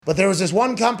But there was this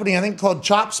one company, I think, called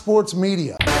Chop Sports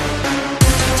Media.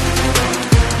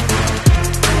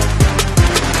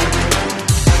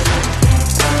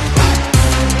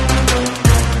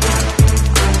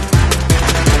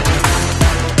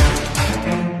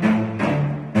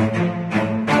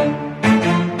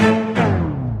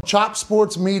 Chop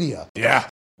Sports Media. Yeah.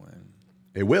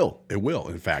 It will. It will,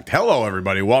 in fact. Hello,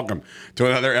 everybody. Welcome to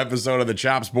another episode of the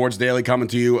Chop Sports Daily, coming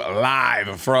to you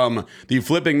live from the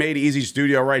Flipping Made Easy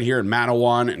studio right here in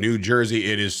Mattawan, New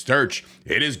Jersey. It is Sturch.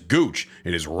 It is Gooch.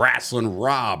 It is Wrestling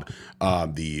Rob.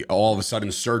 The all of a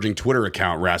sudden surging Twitter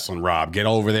account, Wrestling Rob. Get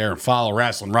over there and follow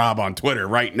Wrestling Rob on Twitter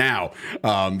right now.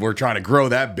 We're trying to grow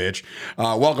that bitch.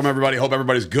 Welcome, everybody. Hope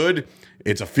everybody's good.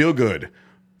 It's a feel-good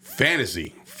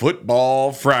fantasy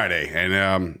football Friday,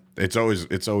 and it's always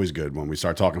good when we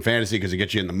start talking fantasy because it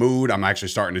gets you in the mood. I'm actually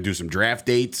starting to do some draft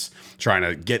dates, trying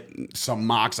to get some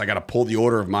mocks. I got to pull the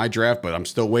order of my draft, but I'm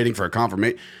still waiting for a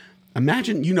confirmation.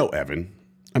 Imagine, Evan.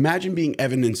 Imagine being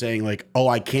Evan and saying like, "Oh,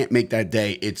 I can't make that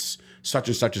day. It's such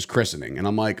and such as christening," and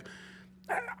I'm like,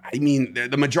 I mean,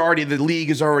 the majority of the league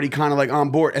is already kind of like on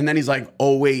board. And then he's like,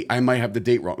 oh, wait, I might have the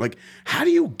date wrong. Like, how do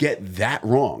you get that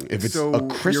wrong if it's a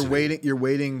christening? You're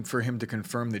waiting for him to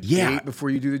confirm the date before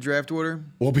you do the draft order?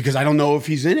 Well, because I don't know if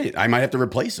he's in it. I might have to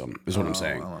replace him, is what I'm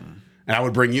saying. And I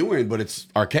would bring you in, but it's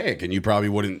archaic, and you probably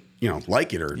wouldn't,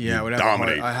 like it or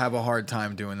dominate. I have a hard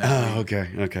time doing that. Oh,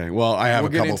 okay. Well, I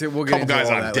have we'll couple guys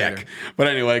on deck. Later. But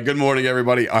anyway, good morning,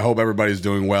 everybody. I hope everybody's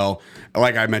doing well.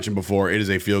 Like I mentioned before, it is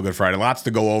a feel-good Friday. Lots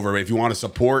to go over. If you want to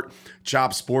support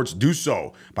Chop Sports, do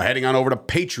so by heading on over to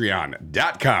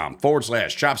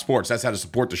patreon.com/Chop Sports. That's how to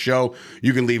support the show.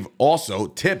 You can leave also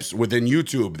tips within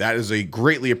YouTube. That is a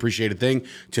greatly appreciated thing.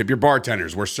 Tip your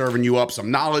bartenders. We're serving you up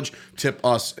some knowledge. Tip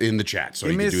us in the chat. So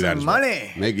Give you me can do that as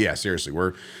money. Well. Yeah, seriously.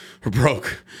 We're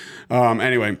broke.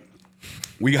 Anyway,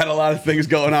 we got a lot of things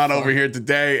going on over here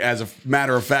today. As a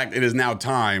matter of fact, it is now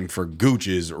time for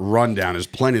Gooch's rundown. There's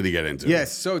plenty to get into.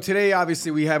 Yes. So today, obviously,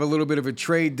 we have a little bit of a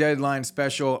trade deadline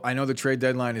special. I know the trade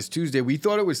deadline is Tuesday. We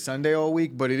thought it was Sunday all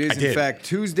week, but it is, in fact,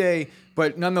 Tuesday.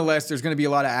 But nonetheless, there's going to be a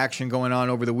lot of action going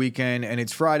on over the weekend, and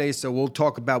it's Friday, so we'll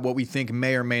talk about what we think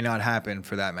may or may not happen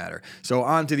for that matter. So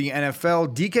on to the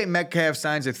NFL. DK Metcalf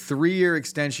signs a 3-year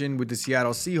extension with the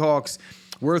Seattle Seahawks,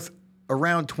 worth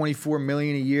around $24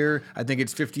 million a year. I think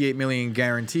it's $58 million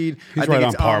guaranteed. He's I think right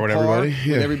it's on par with everybody.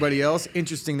 With everybody else.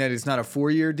 Interesting that it's not a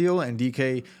 4-year deal, and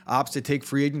DK opts to take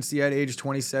free agency at age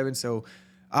 27. So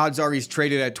odds are he's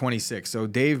traded at 26. So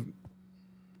Dave,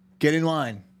 get in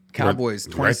line. Cowboys,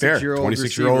 26-year-old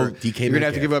receiver. DK You're gonna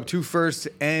have to give up 2 firsts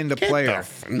and a player.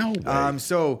 No way.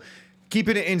 So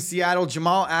keeping it in Seattle,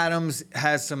 Jamal Adams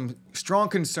has some strong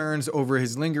concerns over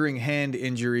his lingering hand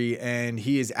injury, and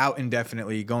he is out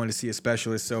indefinitely, going to see a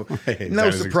specialist. So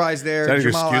no surprise there. Is that his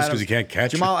excuse because he can't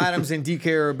catch? Jamal Adams and DK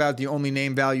are about the only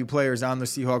name value players on the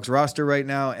Seahawks roster right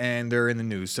now, and they're in the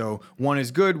news. So one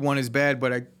is good, one is bad,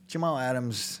 but Jamal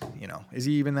Adams, is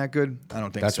he even that good? I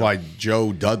don't think so. That's why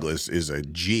Joe Douglas is a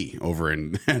G over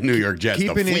in New York Jets.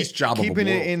 Keeping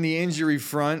it in the injury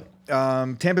front,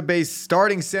 Tampa Bay's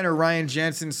starting center Ryan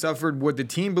Jensen suffered what the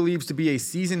team believes to be a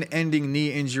season-ending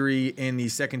knee injury in the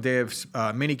second day of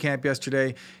minicamp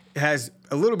yesterday. It has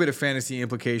a little bit of fantasy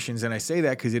implications, and I say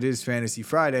that because it is Fantasy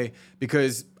Friday,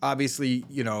 because obviously,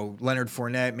 Leonard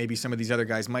Fournette, maybe some of these other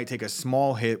guys might take a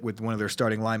small hit with one of their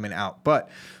starting linemen out, but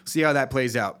see how that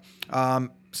plays out.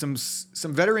 Some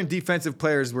veteran defensive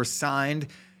players were signed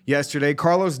yesterday.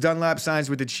 Carlos Dunlap signs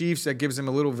with the Chiefs. That gives him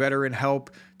a little veteran help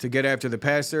to get after the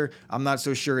passer. I'm not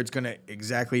so sure it's going to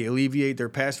exactly alleviate their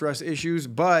pass rush issues,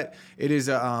 but it is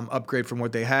an upgrade from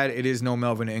what they had. It is no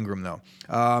Melvin Ingram, though.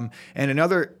 And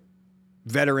another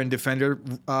veteran defender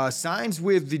signs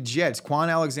with the Jets. Quan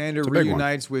Alexander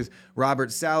reunites with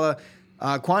Robert Saleh.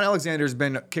 Quan Alexander's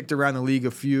been kicked around the league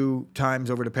a few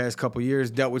times over the past couple years,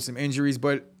 dealt with some injuries,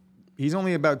 but he's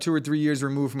only about 2 or 3 years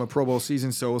removed from a Pro Bowl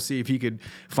season, so we'll see if he could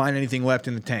find anything left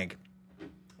in the tank.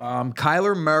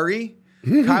 Kyler Murray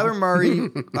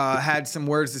had some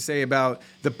words to say about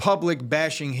the public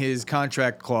bashing his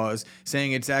contract clause,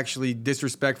 saying it's actually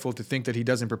disrespectful to think that he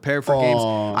doesn't prepare for games.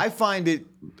 I find it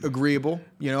agreeable.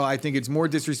 I think it's more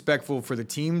disrespectful for the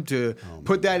team to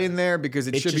put that in there because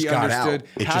it should be understood.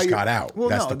 It just got out. Well,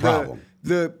 That's the problem.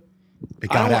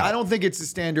 I don't think it's a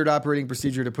standard operating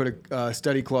procedure to put a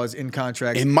study clause in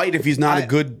contracts. It might if he's not a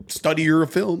good studier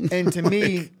of film. And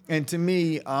to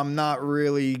me, I'm not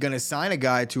really going to sign a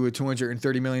guy to a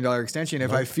 $230 million extension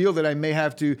if I feel that I may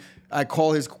have to. I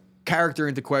call his character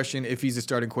into question if he's a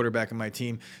starting quarterback in my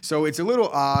team. So it's a little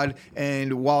odd.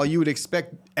 And while you would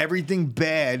expect everything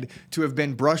bad to have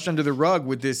been brushed under the rug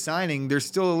with this signing, there's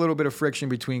still a little bit of friction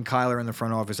between Kyler and the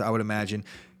front office, I would imagine.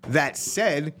 That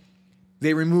said,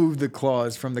 they removed the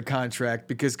clause from the contract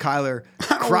because Kyler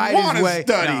cried his way.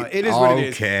 No, it is what it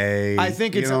is. Okay. I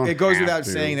think it goes without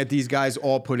saying that these guys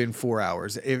all put in 4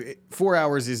 hours. 4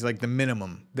 hours is like the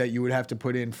minimum that you would have to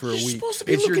put in for a week. You're supposed to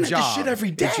be looking at this shit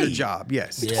every day. It's your job,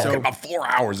 yes. We're talking about 4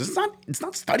 hours. It's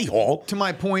not study hall. To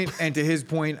my point and to his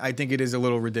point, I think it is a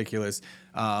little ridiculous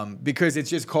because it's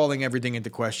just calling everything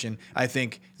into question. I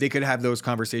think they could have those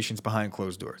conversations behind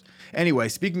closed doors. Anyway,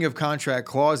 speaking of contract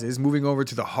clauses, moving over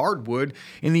to the hardwood,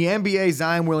 in the NBA,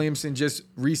 Zion Williamson just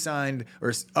re-signed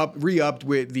or re-upped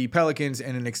with the Pelicans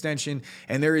and an extension,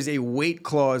 and there is a weight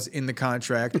clause in the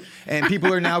contract, and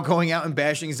people are now going out and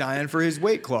bashing Zion for his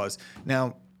weight clause.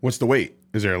 Now, what's the weight?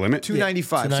 Is there a limit?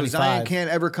 295. 295. So Zion can't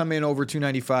ever come in over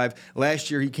 295.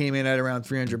 Last year, he came in at around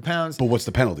 300 pounds. But what's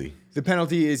the penalty? The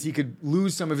penalty is he could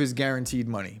lose some of his guaranteed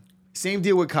money. Same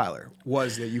deal with Kyler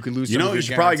was that you could lose. You some know, of you your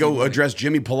should probably go guaranteed money. address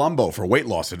Jimmy Palumbo for weight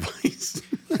loss advice.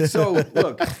 So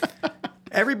look,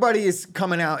 everybody is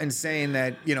coming out and saying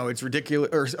that it's ridiculous,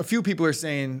 or a few people are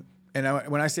saying. And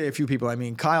when I say a few people, I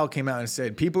mean Kyle came out and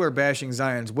said people are bashing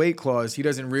Zion's weight clause. He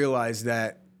doesn't realize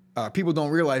that people don't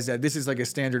realize that this is like a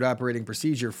standard operating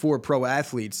procedure for pro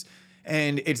athletes.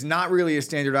 And it's not really a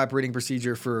standard operating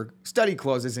procedure for study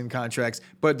clauses in contracts,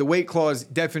 but the weight clause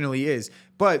definitely is.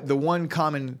 But the one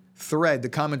common thread, the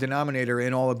common denominator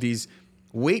in all of these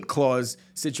weight clause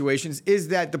situations is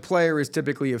that the player is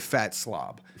typically a fat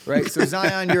slob, right? So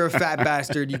Zion, you're a fat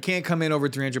bastard. You can't come in over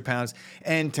 300 pounds.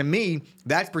 And to me,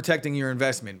 that's protecting your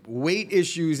investment. Weight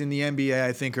issues in the NBA,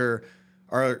 I think, are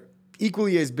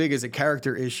equally as big as a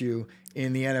character issue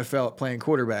in the NFL playing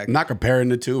quarterback. I'm not comparing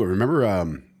the two.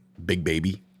 Remember Big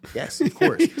Baby? Yes, of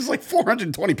course. He was like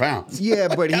 420 pounds. Yeah,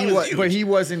 but That he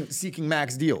wasn't seeking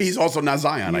max deals. He's also not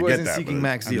Zion. He I get wasn't that. seeking but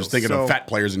max I'm deals. just thinking So- of fat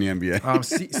players in the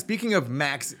NBA. Speaking of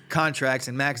max contracts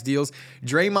and max deals,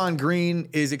 Draymond Green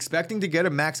is expecting to get a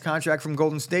max contract from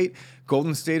Golden State.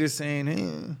 Golden State is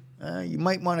saying, you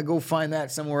might want to go find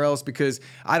that somewhere else because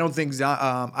I don't think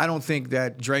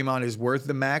that Draymond is worth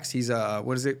the max. He's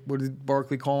what did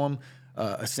Barkley call him?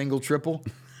 A single triple.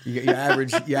 You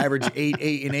average 8,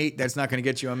 8, and 8. That's not going to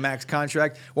get you a max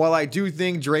contract. While I do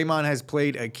think Draymond has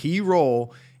played a key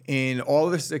role in all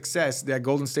of the success that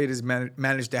Golden State has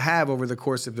managed to have over the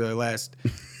course of the last,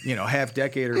 half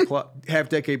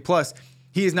decade plus.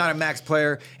 He is not a max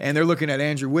player, and they're looking at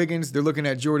Andrew Wiggins. They're looking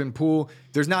at Jordan Poole.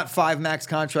 There's not 5 max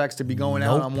contracts to be going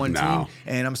out on one team.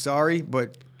 And I'm sorry,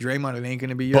 but Draymond, it ain't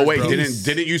going to be yours. But wait, bro.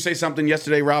 didn't you say something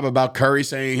yesterday, Rob, about Curry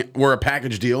saying we're a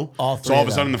package deal? All So three all of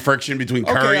of a sudden them. the friction between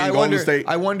Curry and Golden State.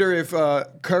 I wonder if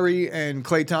Curry and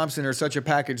Klay Thompson are such a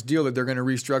package deal that they're going to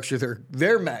restructure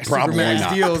their max Probably supermax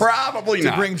not. deals Probably to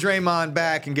not. bring Draymond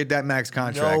back and get that max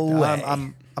contract. No way.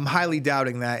 I'm highly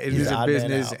doubting that. It He's is an a odd man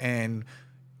business, out. and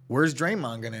where's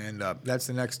Draymond going to end up? That's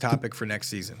the next topic for next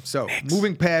season. So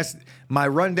moving past my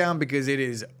rundown because it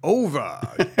is over.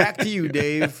 Back to you,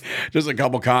 Dave. Just a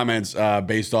couple comments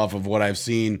based off of what I've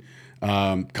seen.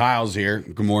 Kyle's here.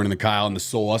 Good morning to Kyle and the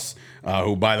Sauce,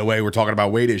 who, by the way, we're talking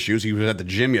about weight issues. He was at the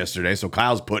gym yesterday, so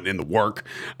Kyle's putting in the work.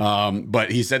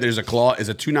 But he said there's a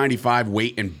 295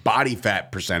 weight and body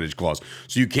fat percentage clause.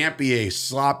 So you can't be a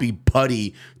sloppy,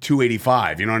 putty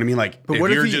 285. You know what I mean? Like, But if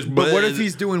what you're if just... what if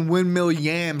he's doing windmill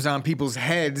yams on people's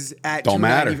heads at Don't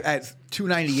matter. At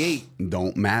 298?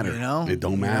 Don't matter. It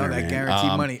don't matter, that man.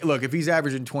 guaranteed money. Look, if he's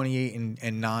averaging 28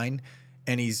 and 9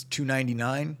 and he's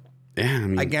 299, Yeah, I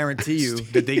mean, I guarantee you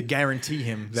that they guarantee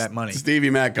him that money. Stevie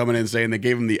Mack coming in saying they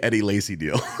gave him the Eddie Lacy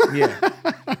deal. Yeah.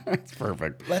 It's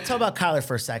perfect. Let's talk about Kyler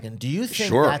for a second. Do you think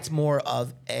Sure. that's more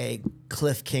of a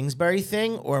Cliff Kingsbury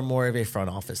thing or more of a front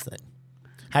office thing?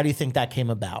 How do you think that came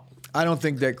about? I don't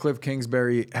think that Cliff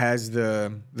Kingsbury has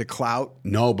the clout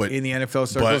No, but in the NFL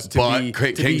circles but to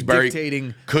be Kingsbury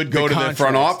dictating could go to the front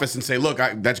contracts. office and say, "Look,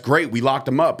 that's great. We locked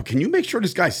him up. But can you make sure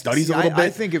this guy studies a little bit?" I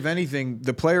think if anything,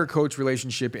 the player-coach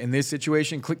relationship in this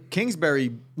situation,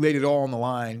 Kingsbury laid it all on the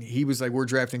line. He was like, "We're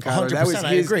drafting Kyler." That was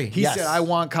 100%, his. I agree. He Yes. said, "I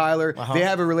want Kyler." They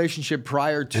have a relationship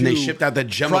prior to, And they shipped out that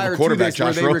gem of a prior to quarterback, this, where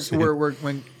Josh they were- Rosen.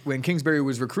 where when Kingsbury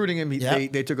was recruiting him,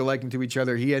 Yep. they took a liking to each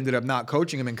other. He ended up not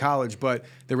coaching him in college, but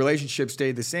the relationship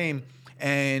stayed the same.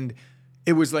 And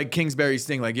it was like Kingsbury's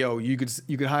thing, like, "Yo, you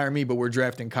could hire me, but we're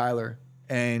drafting Kyler."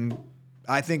 And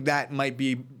I think that might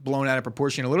be blown out of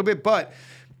proportion a little bit, but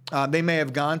they may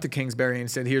have gone to Kingsbury and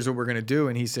said, "Here's what we're going to do."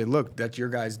 And he said, "Look, that's your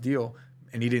guys' deal."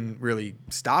 And he didn't really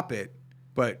stop it.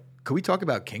 But could we talk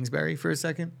about Kingsbury for a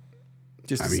second?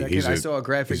 Just a second. I saw a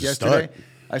graphic he's a yesterday. stud.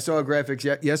 I saw a graphic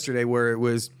yesterday where it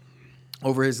was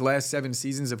over his last 7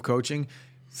 seasons of coaching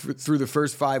through the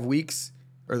first 5 weeks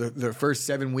or the first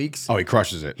 7 weeks. Oh, he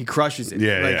crushes it. He crushes it.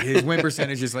 Yeah, like yeah. his win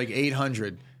percentage is like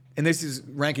 800. And this is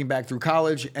ranking back through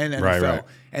college and NFL. Right.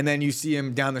 And then you see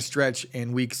him down the stretch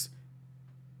in weeks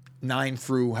 9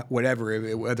 through whatever,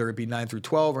 whether it be 9 through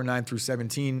 12 or 9 through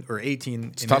 17 or 18.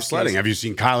 It's tough sledding. Have you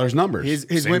seen Kyler's numbers?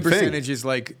 His Same win thing. percentage is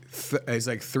like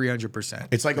 300%.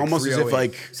 It's like almost as if 308,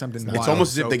 like something. It's wild.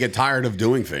 almost as if So they get tired of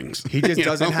doing things. He just You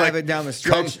know, doesn't have it down the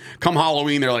stretch. Come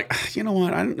Halloween, they're like, you know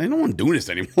what? I don't want to do this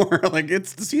anymore. Like the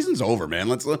season's over, man.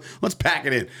 Let's pack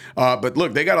it in. But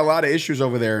look, they got a lot of issues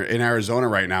over there in Arizona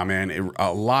right now, man.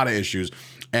 A lot of issues.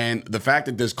 And the fact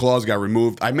that this clause got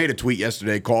removed, I made a tweet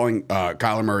yesterday calling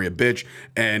Kyler Murray a bitch,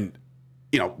 and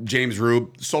you know, James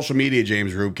Rube, social media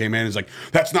James Rube came in and was like,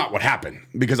 that's not what happened.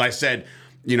 Because I said,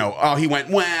 you know, oh, he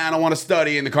went, well, I don't want to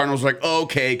study. And the Cardinals were like,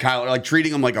 okay, Kyler, like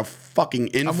treating him like a fucking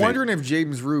infant. I'm wondering if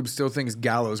James Rube still thinks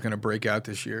Gallo is going to break out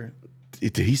this year.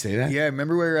 Did he say that? Yeah,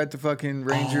 remember we were at the fucking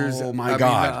Rangers? Oh, my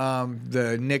God. I mean,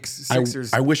 the Knicks,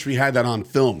 Sixers. I wish we had that on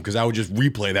film because I would just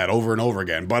replay that over and over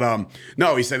again. But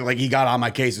no, he said like he got on my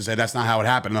case and said that's not how it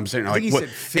happened. And I'm saying I like think he what? said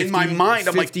 50, In my mind,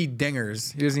 I'm like, 50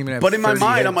 dingers. He doesn't even have. but in my 30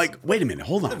 mind, hits. I'm like, wait a minute,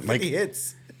 hold on, like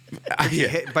hits. yeah.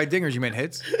 Hit, by dingers you meant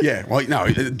hits. Yeah, well, no,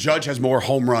 Judge has more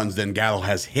home runs than Gallo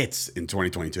has hits in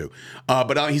 2022.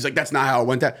 But he's like, that's not how it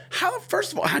went down. How?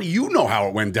 First of all, how do you know how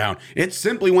it went down? It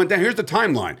simply went down. Here's the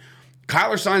timeline.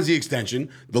 Kyler signs the extension.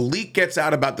 The leak gets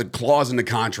out about the clause in the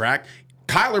contract.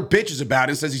 Kyler bitches about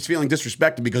it and says he's feeling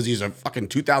disrespected because he's a fucking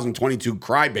 2022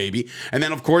 crybaby. And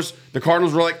then, of course, the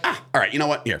Cardinals were like, all right, you know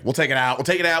what? Here, we'll take it out. We'll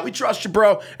take it out. We trust you,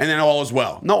 bro. And then all is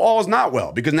well. No, all is not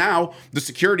well because now the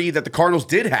security that the Cardinals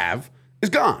did have is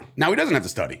gone. Now he doesn't have to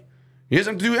study. He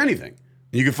doesn't have to do anything.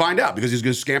 You can find out because he's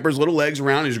going to scamper his little legs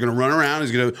around. He's going to run around.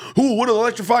 He's going to, what an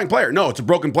electrifying player. No, it's a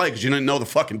broken play because you didn't know the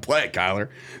fucking play, Kyler.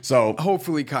 So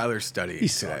Hopefully Kyler studied. he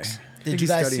sucks. Did you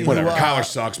guys see Whatever. who, Kyler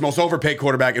sucks. Most overpaid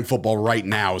quarterback in football right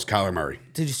now is Kyler Murray.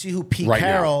 Did you see who Pete Right now.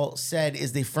 Carroll said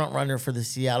is the front runner for the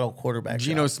Seattle quarterback?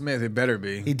 Geno job? Smith, it better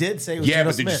be. He did say it was Yeah, Geno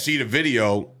but did you Smith. see the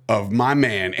video of my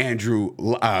man, Drew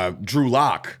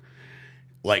Lock,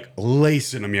 like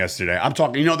lacing him yesterday? I'm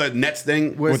talking, you know, the Nets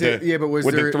thing? Was it? the, But was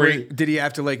with there? the three? Did he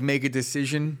have to like make a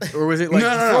decision, or was it like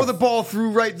No. throw the ball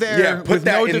through right there? Yeah, put with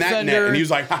that no in that defender? net. And he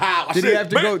was like, haha, I Did he said, have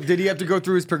to "Man." go? Did he have to go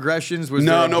through his progressions? Was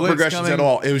No, there a no blitz progressions coming? at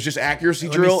all. It was just accuracy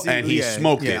me drill, see. and he Yeah,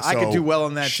 smoked yeah, it. I could So do well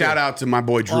on that, Shout too. out to my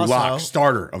boy Drew Also, Lock,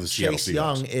 starter of the Seattle Chase Seahawks.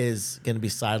 Young is going to be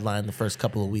sidelined the first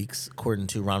couple of weeks, according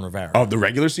to Ron Rivera, Of the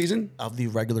regular season? of the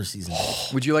regular season.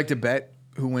 Would you like to bet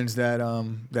who wins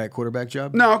that quarterback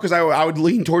job? No, because I would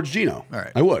lean towards Geno. All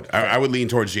right. I would. I would lean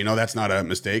towards Geno. That's not a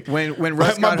mistake. When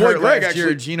Russ my got boy hurt Greg last year,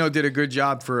 actually- Geno did a good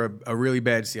job for a really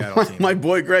bad Seattle team. My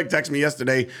boy Greg texted me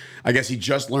yesterday. I guess he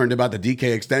just learned about the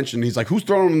DK extension. He's like, who's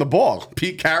throwing him the ball?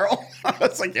 Pete Carroll? I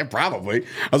was like, yeah, probably.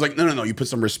 I was like, no. You put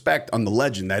some respect on the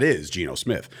legend that is Geno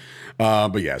Smith.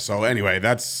 But yeah, so anyway,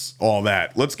 that's all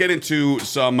that. Let's get into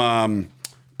some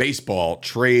baseball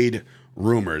trade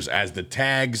rumors as the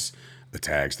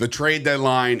trade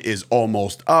deadline is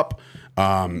almost up.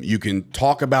 You can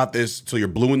talk about this till you're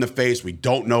blue in the face. We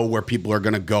don't know where people are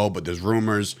going to go, but there's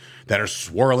rumors that are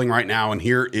swirling right now. And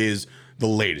here is the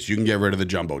latest. You can get rid of the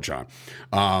Jumbotron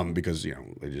because, you know,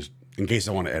 they just, in case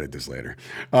I want to edit this later.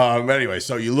 But anyway,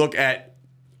 so you look at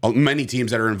many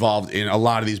teams that are involved in a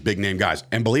lot of these big name guys.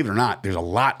 And believe it or not, there's a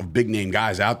lot of big name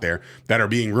guys out there that are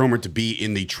being rumored to be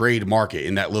in the trade market,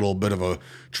 in that little bit of a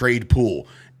trade pool.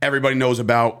 Everybody knows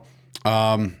about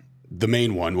the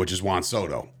main one, which is Juan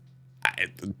Soto.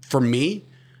 For me,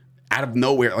 out of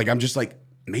nowhere, like I'm just like,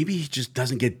 maybe he just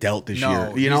doesn't get dealt this year.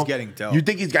 You he's know, getting dealt. You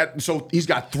think he's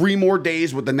got 3 more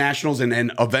days with the Nationals,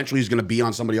 and eventually he's going to be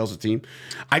on somebody else's team.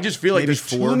 I just feel like Maybe there's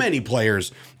 4. too many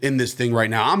players in this thing right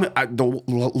now. The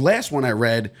last one I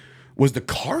read was the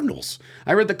Cardinals.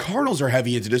 I read the Cardinals are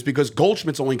heavy into this because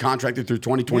Goldschmidt's only contracted through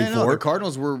 2024. Yeah, no, the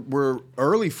Cardinals were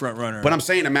early front runner. But I'm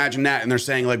saying, imagine that, and they're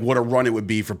saying like what a run it would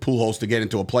be for Pujols to get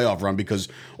into a playoff run because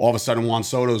all of a sudden Juan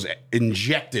Soto's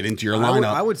injected into your lineup.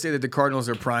 I would say that the Cardinals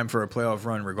are primed for a playoff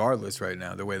run regardless right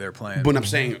now, the way they're playing. But I'm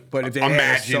saying, But if they had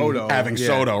imagine Soto, having yeah.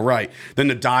 Soto, right? Then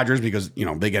the Dodgers, because you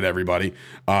know they get everybody.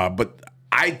 But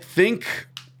I think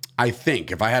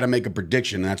if I had to make a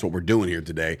prediction, and that's what we're doing here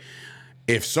today.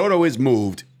 If Soto is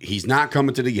moved, he's not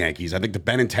coming to the Yankees. I think the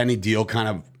Benintendi deal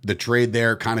the trade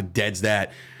there kind of deads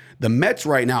that. The Mets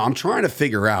right now, I'm trying to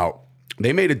figure out.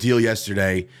 They made a deal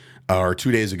yesterday or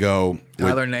 2 days ago.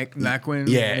 Tyler Naquin.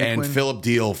 Yeah, and Philip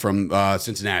Deal from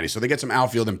Cincinnati. So they get some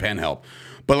outfield and pen help.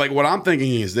 But like what I'm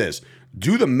thinking is this.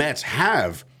 Do the Mets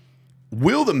have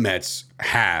will the Mets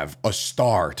have a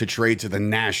star to trade to the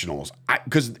Nationals?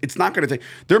 Because it's not going to take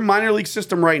their minor league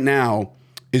system right now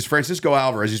is Francisco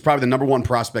Alvarez. He's probably the number one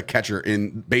prospect catcher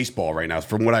in baseball right now,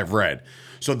 from what I've read.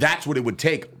 So that's what it would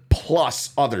take,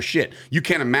 plus other shit. You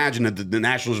can't imagine that the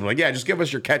Nationals are like, yeah, just give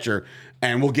us your catcher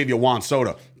and we'll give you Juan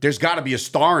Soto. There's got to be a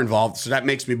star involved. So that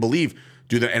makes me believe,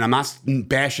 and I'm not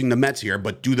bashing the Mets here,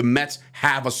 but do the Mets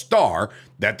have a star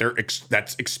that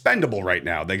that's expendable right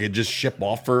now? They could just ship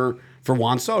off for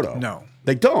Juan Soto. No.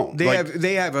 They don't.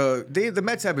 The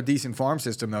Mets have a decent farm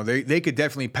system though. They could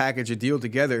definitely package a deal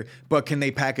together, but can they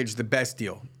package the best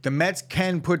deal? The Mets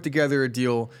can put together a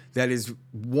deal that is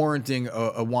warranting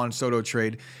a Juan Soto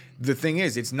trade. The thing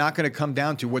is, it's not going to come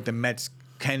down to what the Mets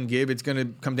can give. It's going to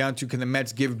come down to, can the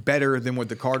Mets give better than what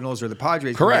the Cardinals or the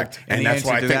Padres correct can? And that's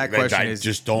why I think that question I is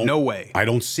just don't. No way. I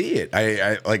don't see it.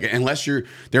 I like, unless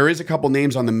there is a couple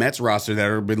names on the Mets roster that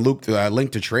have been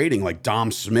linked to trading, like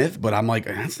Dom Smith, but I'm like,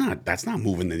 that's not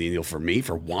moving the needle for me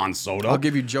for Juan Soto. I'll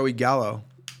give you Joey Gallo.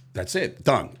 That's it.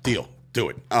 Done. Deal. Do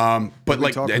it. But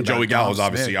like, and Joey Gallo is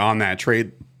obviously on that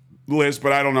trade list,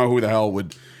 but I don't know who the hell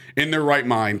would, in their right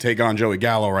mind, take on Joey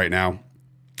Gallo right now.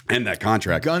 And that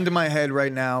contract. Gun to my head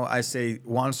right now, I say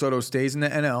Juan Soto stays in the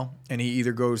NL, and he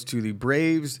either goes to the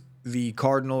Braves, the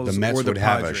Cardinals, the Mets or the would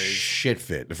Padres. have a shit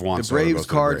fit if Juan the Soto Braves, goes to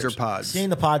the Cards, Braves. or Pods. Seeing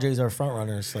the Padres are front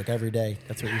runners like every day.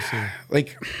 That's what you see.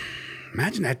 Like,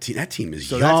 imagine that team. That team is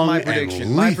So young. that's my and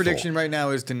prediction. My lethal. prediction right now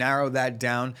is to narrow that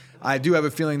down. I do have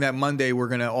a feeling that Monday we're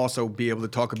going to also be able to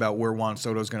talk about where Juan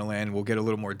Soto is going to land. We'll get a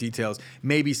little more details.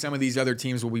 Maybe some of these other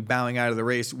teams will be bowing out of the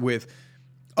race with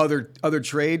other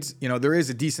trades. You know, there is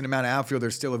a decent amount of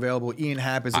outfielders still available. Ian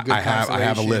Happ is a good consolation. I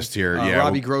have a list here. Yeah,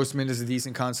 Robbie Grossman is a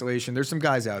decent consolation. There's some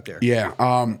guys out there.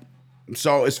 Yeah.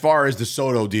 So as far as the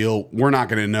Soto deal, we're not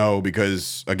going to know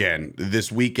because, again,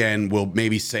 this weekend will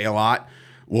maybe say a lot.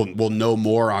 We'll know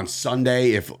more on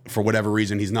Sunday if, for whatever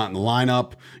reason, he's not in the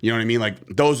lineup. You know what I mean? Like,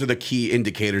 those are the key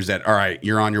indicators that, all right,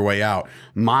 you're on your way out.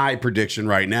 My prediction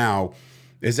right now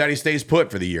is that he stays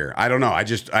put for the year. I don't know. I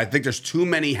think there's too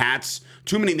many hats,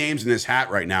 too many names in this hat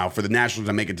right now for the Nationals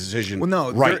to make a decision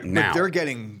now. But they're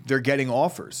getting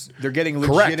offers. They're getting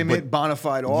legitimate, bona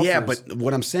fide offers. Yeah, but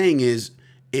what I'm saying is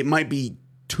it might be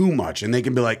too much, and they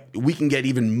can be like, we can get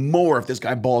even more if this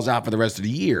guy balls out for the rest of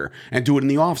the year and do it in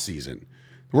the offseason.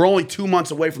 We're only 2 months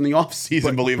away from the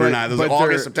offseason, believe it or not. There's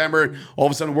August, September, all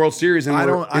of a sudden World Series, and I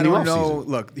don't know.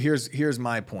 Look, here's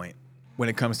my point when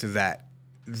it comes to that.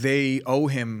 They owe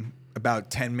him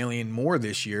about $10 million more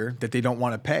this year that they don't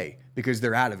want to pay because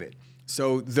they're out of it.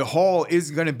 So the haul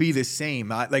is going to be the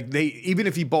same. Even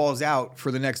if he balls out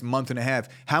for the next month and a half,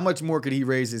 how much more could he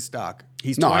raise his stock?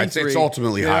 He's 23. It's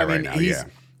ultimately high right now. Yeah.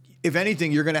 If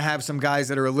anything, you're going to have some guys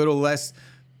that are a little less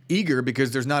eager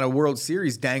because there's not a World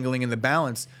Series dangling in the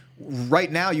balance.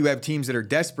 Right now, you have teams that are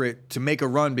desperate to make a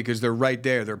run because they're right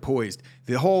there. They're poised.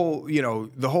 The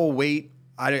whole weight.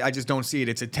 I just don't see it.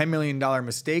 It's a $10 million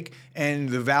mistake, and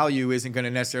the value isn't going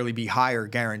to necessarily be higher,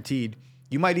 guaranteed.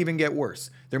 You might even get worse.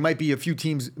 There might be a few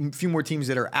more teams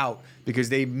that are out because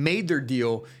they made their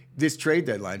deal this trade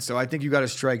deadline. So I think you got to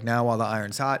strike now while the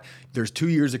iron's hot. There's 2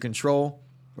 years of control,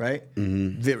 right?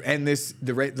 Mm-hmm.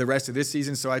 The rest of this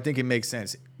season. So I think it makes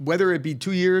sense. Whether it be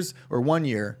 2 years or 1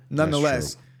 year,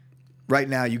 nonetheless. Right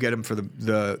now, you get him for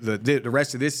the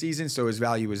rest of this season, so his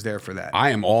value is there for that.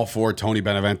 I am all for Tony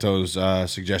Benevento's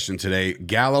suggestion today.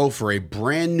 Gallo for a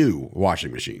brand new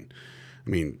washing machine. I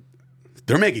mean,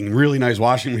 they're making really nice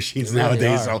washing machines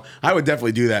nowadays, so I would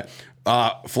definitely do that.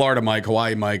 Florida Mike,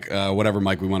 Hawaii Mike, whatever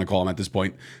Mike we want to call him at this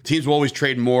point. Teams will always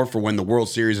trade more for when the World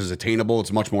Series is attainable.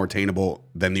 It's much more attainable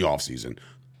than the offseason.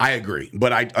 I agree.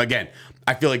 But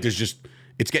I feel like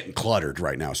it's getting cluttered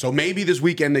right now. So maybe this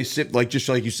weekend they sit just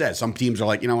like you said. Some teams are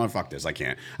like, you know what, fuck this. I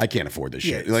can't afford this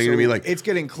shit. Like, so you know what I mean? Like, it's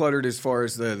getting cluttered as far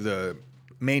as the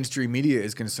mainstream media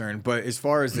is concerned. But as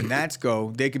far as the Nats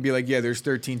go, they could be like, yeah, there's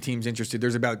 13 teams interested.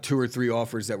 There's about 2 or 3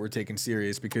 offers that we're taking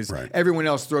serious because everyone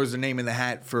else throws their name in the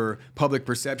hat for public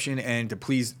perception and to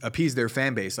appease their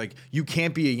fan base. Like, you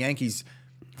can't be a Yankees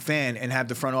fan and have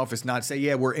the front office not say,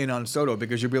 yeah, we're in on Soto,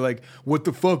 because you'll be like, what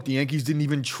the fuck? The Yankees didn't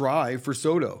even try for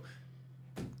Soto.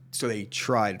 So they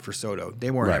tried for Soto.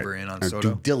 They weren't ever in on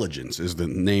Soto. Due diligence is the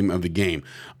name of the game.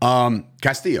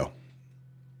 Castillo.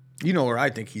 You know where I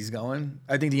think he's going.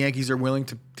 I think the Yankees are willing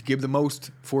to give the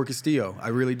most for Castillo. I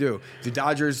really do. The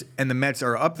Dodgers and the Mets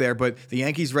are up there, but the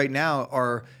Yankees right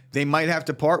now they might have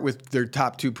to part with their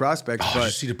top 2 prospects. Did you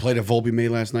see the play that Volpe made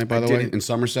last night, by the way, in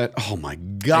Somerset? Oh, my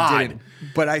God. I didn't.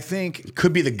 But I think...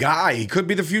 Could be the guy. He could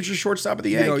be the future shortstop of the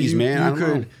Yankees, man. I don't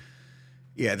know.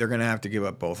 Yeah, they're going to have to give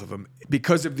up both of them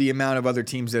because of the amount of other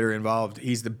teams that are involved.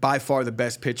 He's by far the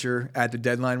best pitcher at the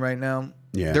deadline right now.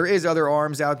 Yeah. There is other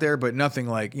arms out there, but nothing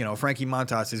like, Frankie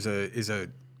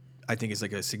Montas I think is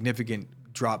like a significant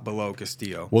drop below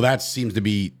Castillo. Well, that seems to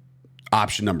be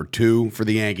option number 2 for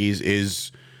the Yankees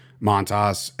is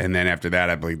Montas, and then after that,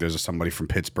 I believe there's somebody from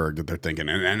Pittsburgh that they're thinking,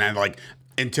 and like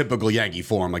in typical Yankee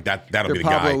form, like that'll be the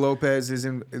Pablo guy. Lopez is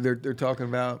in. They're talking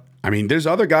about. I mean, there's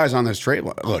other guys on this trade.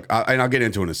 Look, and I'll get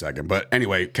into it in a second. But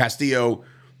anyway, Castillo,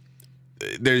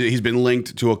 he's been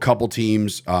linked to a couple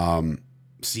teams.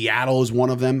 Seattle is one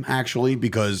of them, actually,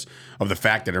 because of the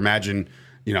fact that imagine,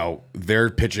 their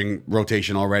pitching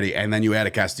rotation already, and then you add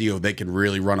a Castillo, they can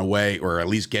really run away or at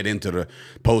least get into the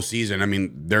postseason. I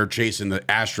mean, they're chasing the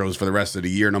Astros for the rest of the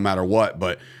year no matter what,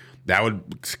 but that would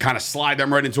kind of slide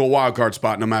them right into a wild card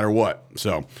spot no matter what.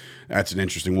 So that's an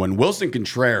interesting one. Wilson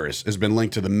Contreras has been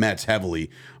linked to the Mets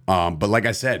heavily. But like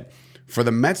I said, for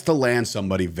the Mets to land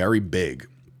somebody very big,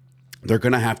 they're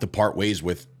going to have to part ways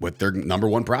with their number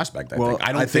 1 prospect. I think.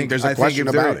 I don't think there's a question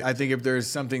about it. I think if there's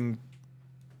something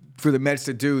for the Mets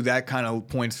to do, that kind of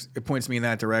points me in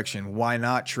that direction. Why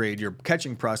not trade your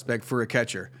catching prospect for a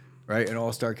catcher, right? An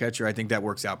all-star catcher. I think that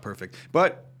works out perfect.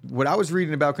 But what I was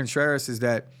reading about Contreras is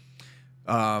that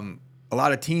a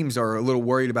lot of teams are a little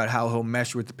worried about how he'll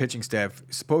mesh with the pitching staff.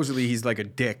 Supposedly he's like a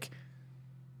dick,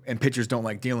 and pitchers don't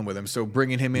like dealing with him. So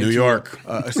bringing him into New York.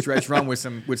 a stretch run with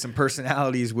some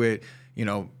personalities with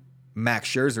Max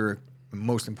Scherzer,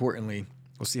 most importantly,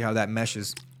 we'll see how that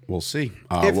meshes. We'll see.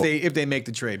 If they make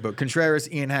the trade. But Contreras,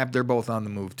 Ian Happ, they're both on the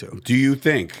move too. Do you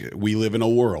think we live in a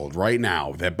world right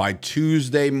now that by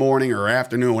Tuesday morning or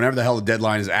afternoon, whenever the hell the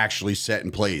deadline is actually set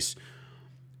in place,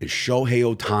 is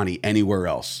Shohei Ohtani anywhere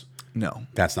else? No.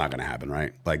 That's not going to happen,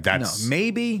 right? Like that's No,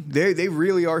 maybe they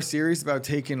really are serious about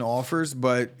taking offers,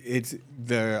 but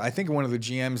I think one of the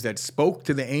GMs that spoke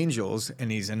to the Angels,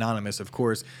 and he's anonymous, of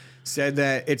course, said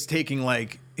that it's taking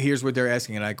here's what they're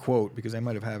asking, and I quote because I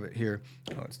might have it here.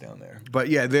 Oh, it's down there. But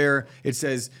yeah, it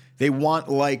says they want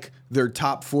their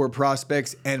top 4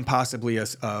 prospects and possibly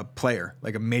a player,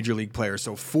 like a major league player.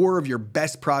 So 4 of your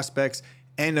best prospects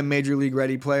and a major league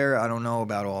ready player. I don't know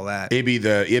about all that.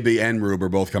 Ibby and Rube are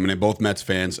both coming in, both Mets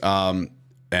fans.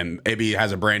 And Ibby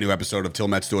has a brand new episode of Till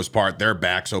Mets Do Us Part. They're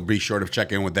back, so be sure to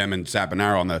check in with them and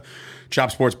Saponaro on the Chop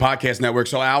Sports Podcast Network.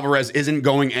 So Alvarez isn't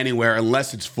going anywhere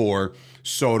unless it's for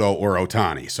Soto or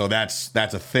Ohtani. So that's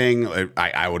a thing.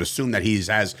 I would assume that he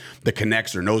has the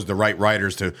connects or knows the right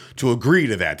writers to agree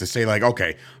to that, to say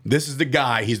okay, this is the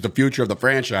guy. He's the future of the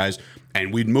franchise,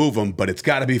 and we'd move him, but it's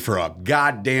got to be for a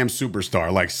goddamn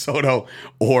superstar like Soto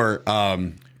or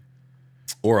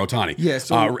Ohtani. Yeah,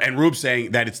 so and Rube's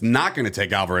saying that it's not going to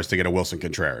take Alvarez to get a Wilson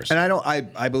Contreras. And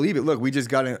I believe it. Look, we just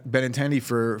got Benintendi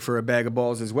for a bag of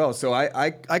balls as well. So I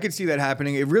could see that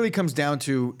happening. It really comes down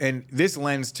to, and this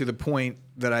lends to the point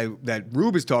that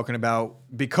Rube is talking about,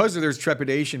 because there's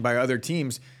trepidation by other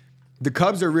teams. The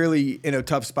Cubs are really in a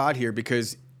tough spot here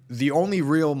because the only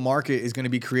real market is going to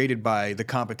be created by the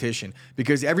competition,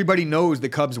 because everybody knows the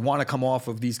Cubs want to come off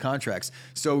of these contracts.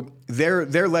 So their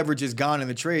leverage is gone in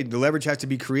the trade. The leverage has to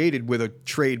be created with a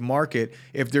trade market.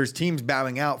 If there's teams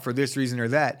bowing out for this reason or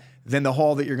that, then the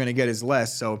haul that you're going to get is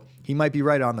less. So he might be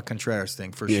right on the Contreras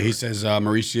thing for sure. Yeah, he says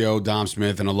Mauricio, Dom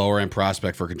Smith, and a lower end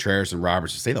prospect for Contreras and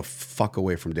Robertson. Stay the fuck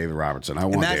away from David Robertson. I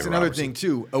want David Robertson. And that's another thing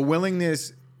too. A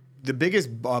willingness. The biggest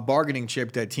bargaining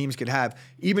chip that teams could have,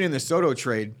 even in the Soto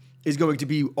trade, is going to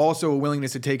be also a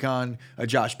willingness to take on a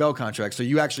Josh Bell contract. So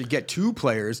you actually get 2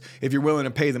 players if you're willing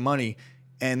to pay the money,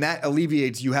 and that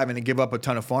alleviates you having to give up a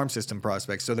ton of farm system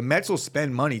prospects. So the Mets will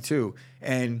spend money too,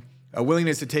 and a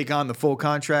willingness to take on the full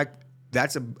contract,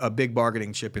 that's a big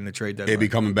bargaining chip in the trade deadline. It'd be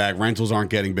coming back. Rentals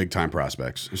aren't getting big time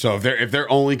prospects. So if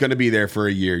they're only going to be there for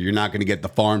a year, you're not going to get the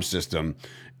farm system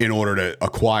in order to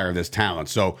acquire this talent.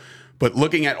 So. But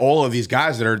looking at all of these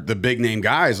guys that are the big name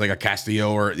guys, like a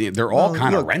Castillo, they're all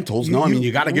kind of rentals. I mean,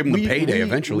 you got to give them the payday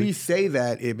eventually. We say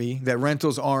that, Ibby, that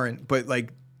rentals aren't, but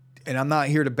and I'm not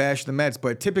here to bash the Mets,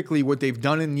 but typically what they've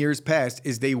done in years past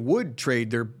is they would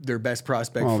trade their best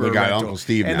prospect for a rental. Uncle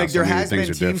Steve and now, there has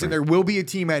been teams, and there will be a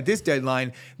team at this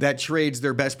deadline that trades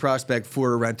their best prospect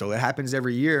for a rental. It happens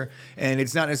every year, and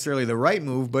it's not necessarily the right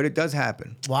move, but it does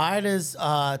happen. Why does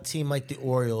a team like the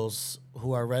Orioles,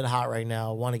 who are red hot right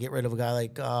now, want to get rid of a guy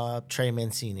like Trey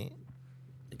Mancini?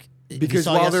 Because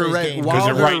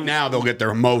right now they'll get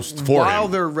their most for him. While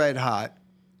they're red hot,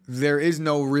 there is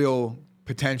no real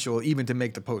potential even to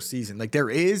make the postseason. There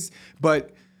is,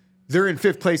 but they're in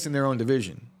 5th place in their own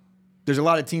division. There's a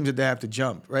lot of teams that they have to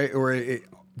jump, right? Or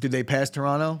did they pass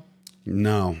Toronto?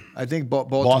 No. I think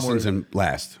Baltimore. Boston's in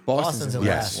last. Boston's in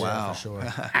Yes. last. Wow. Yeah, for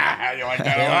sure. You like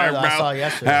that? They are, All right, I bro. saw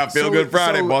yesterday. Have Feel Good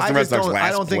Friday. Boston Red Sox last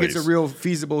I don't think it's a place. real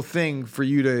feasible thing for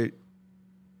you to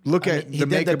look at He the did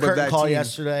the makeup of curtain that call team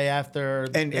yesterday after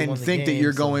and they won the think that game,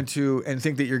 you're so- going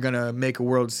to make a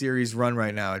World Series run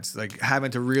right now. It's like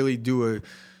having to really do a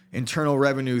internal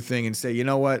revenue thing and say, you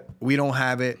know what, we don't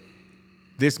have it.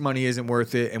 This money isn't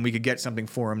worth it, and we could get something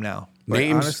for him now. But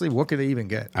Names- honestly, what could they even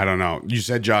get? I don't know. You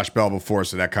said Josh Bell before,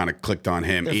 so that kind of clicked on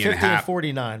him. They're Ian 50 and Happ.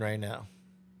 49 right now.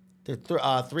 They're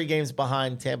 3 games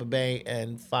behind Tampa Bay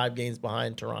and 5 games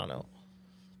behind Toronto.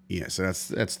 Yeah, so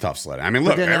that's tough sledding. I mean,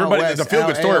 look, Then everybody. out It's a feel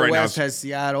good story AL right now. West has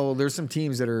Seattle. There's some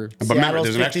teams that are. But remember, Seattle's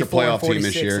there's an extra 54 and playoff team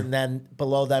this 46, year. and then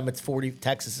below them it's 40.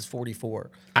 Texas is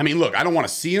 44. I mean, look, I don't want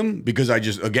to see him because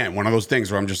again, one of those things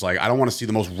where I'm just like, I don't want to see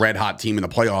the most red hot team in the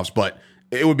playoffs, but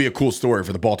it would be a cool story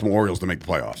for the Baltimore Orioles to make the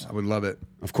playoffs. I would love it.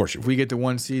 Of course you If would. we get the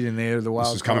 1 seed and they're the wild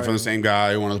This is coming from the same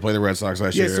guy who wanted to play the Red Sox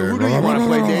last Yeah, year. so who do you want to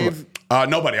play, Dave?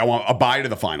 Nobody. I want a bye to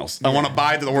the finals. I want a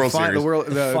bye to the World Series.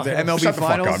 The MLB Shut the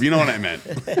Finals. fuck up. You know what I meant.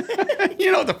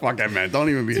 You know what the fuck I meant. Don't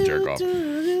even be a jerk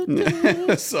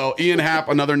off. So Ian Happ,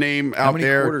 another name How out many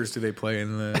there. quarters do they play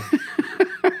in the?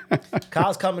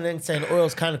 Kyle's coming in saying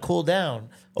Orioles kind of cooled down.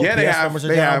 Yeah, they OPS have. numbers are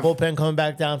They down. have. Bullpen coming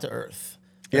back down to earth.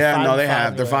 They're Yeah, 5 no, and they 5 have.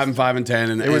 in They're the 5 West. and 5 and 10.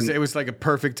 And It was like a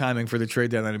perfect timing for the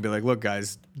trade deadline to be like, look,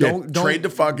 guys, yeah, don't trade the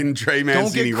fucking Trey don't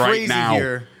Mancini get right crazy now.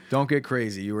 here. Don't get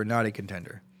crazy. You are not a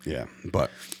contender. Yeah,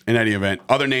 but in any event,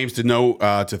 other names to know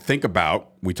to think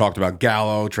about. We talked about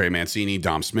Gallo, Trey Mancini,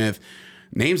 Dom Smith.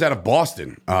 Names out of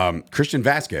Boston. Christian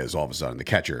Vasquez, all of a sudden, the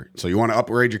catcher. So you want to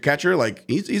upgrade your catcher? Like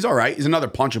he's all right. He's another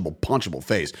punchable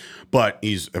face, but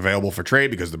he's available for trade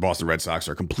because the Boston Red Sox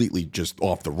are completely just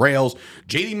off the rails.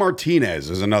 JD Martinez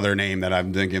is another name that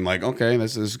I'm thinking like, okay,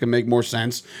 this can make more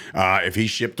sense if he's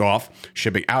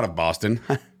shipping out of Boston.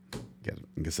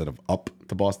 Instead of up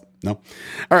to Boston. No.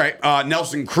 All right.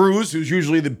 Nelson Cruz, who's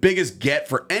usually the biggest get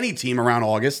for any team around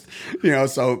August.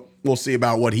 So we'll see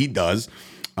about what he does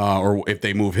or if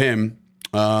they move him.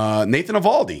 Nathan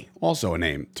Eovaldi, also a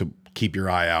name to keep your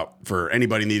eye out for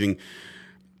anybody needing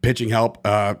pitching help.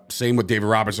 Same with David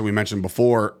Robertson we mentioned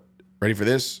before. Ready for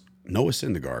this? Noah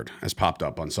Syndergaard has popped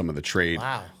up on some of the trade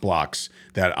blocks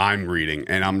that I'm reading.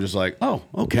 And I'm just like, oh,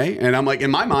 okay. And I'm like, in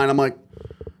my mind, I'm like,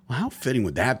 well, how fitting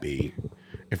would that be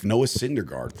if Noah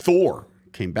Syndergaard, Thor,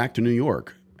 came back to New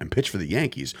York and pitched for the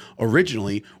Yankees?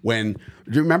 Originally, do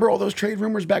you remember all those trade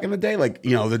rumors back in the day? Like, the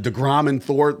DeGrom and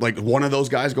Thor, like one of those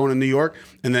guys going to New York,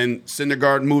 and then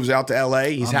Syndergaard moves out to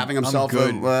L.A. He's having himself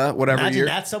a whatever Imagine year.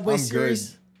 that Subway I'm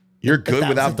Series. You're If good that was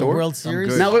without like the Thor? World Series.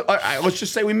 good. Now, let's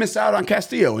just say we miss out on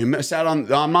Castillo. We miss out on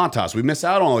Montas. We miss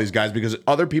out on all these guys because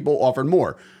other people offered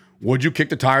more. Would you kick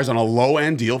the tires on a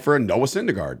low-end deal for a Noah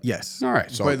Syndergaard? Yes. All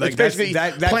right. So But it's basically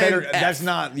plan F that's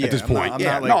not at this I'm point.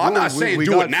 not, I'm not "Ooh, saying we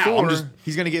do got it now. Thor. I'm just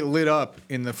He's gonna get lit up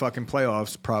in the fucking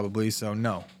playoffs probably. So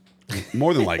no.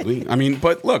 more than likely. I mean,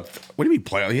 but look, what do you mean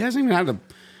playoff? He hasn't even had what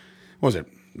was it?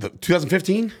 The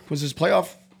 2015 was his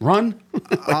playoff run.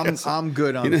 I'm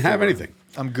good on. He didn't have Thor. anything.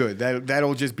 I'm good.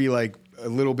 That'll just be like a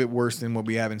little bit worse than what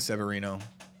we have in Severino.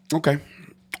 Okay.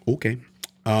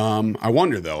 I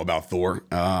wonder, though, about Thor.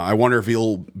 I wonder if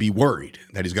he'll be worried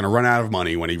that he's going to run out of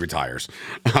money when he retires.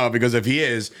 Because if he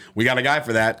is, we got a guy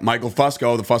for that. Michael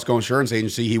Fusco, the Fusco Insurance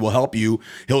Agency. He will help you.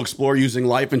 He'll explore using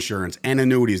life insurance and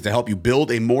annuities to help you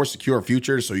build a more secure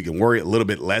future so you can worry a little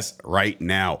bit less right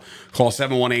now. Call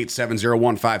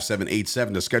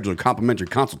 718-701-5787 to schedule a complimentary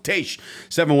consultation.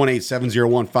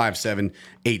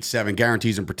 718-701-5787.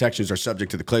 Guarantees and protections are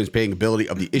subject to the claims paying ability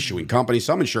of the issuing company.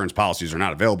 Some insurance policies are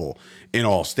not available in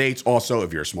all states. Also,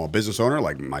 if you're a small business owner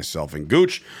like myself and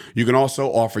Gooch, you can also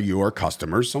offer your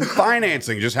customers some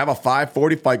financing. Just have a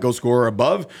 540 FICO score or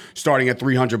above, starting at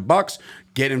 $300.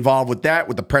 Get involved with that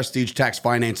with the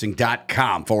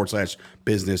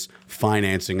PrestigeTaxFinancing.com/business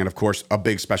financing. And of course, a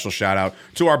big special shout out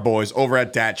to our boys over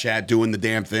at Dat Chat doing the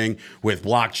damn thing with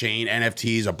blockchain,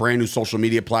 NFTs, a brand new social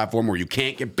media platform where you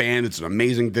can't get banned. It's an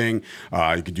amazing thing.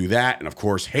 You can do that. And of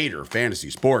course, Hater Fantasy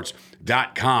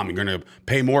Sports.com. You're going to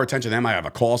pay more attention to them. I have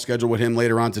a call scheduled with him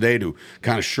later on today to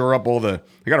kind of shore up I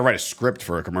got to write a script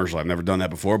for a commercial. I've never done that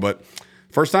before, but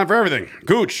first time for everything.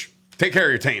 Gooch, take care of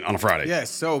your taint on a Friday. Yes,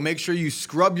 so make sure you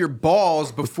scrub your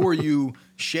balls before you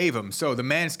shave them. So the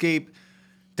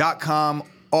Manscaped.com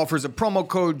offers a promo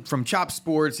code from Chop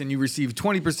Sports, and you receive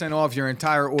 20% off your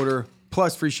entire order,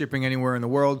 plus free shipping anywhere in the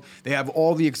world. They have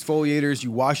all the exfoliators. You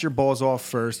wash your balls off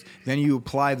first, then you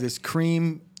apply this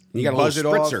cream. You got a buzz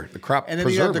little it off, spritzer, the crop and then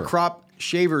you have the preserver. crop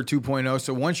shaver 2.0.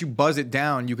 So once you buzz it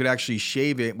down, you could actually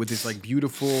shave it with this like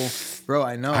beautiful. Bro,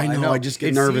 I know. I just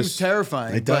get nervous. It seems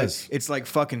terrifying. It but does. It's like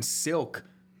fucking silk.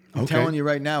 I'm telling you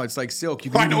right now, it's like silk.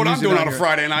 You I know what I'm doing on a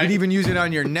Friday night. You can even use it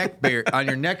on your neck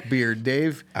beard,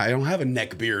 Dave. I don't have a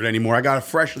neck beard anymore. I got a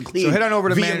freshly clean. So head on over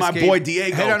to via Manscaped. my boy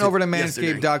Diego. Head on over to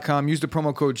yesterday. manscaped.com. Use the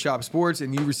promo code ShopSports,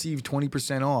 and you receive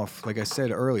 20% off, like I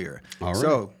said earlier. All right.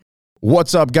 So,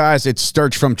 What's up, guys? It's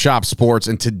Sturch from Chop Sports,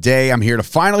 and today I'm here to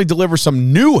finally deliver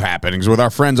some new happenings with our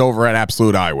friends over at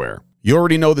Absolute Eyewear. You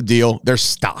already know the deal. They're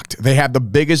stocked. They have the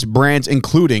biggest brands,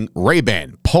 including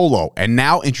Ray-Ban, Polo, and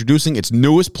now introducing its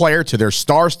newest player to their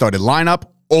star-studded lineup,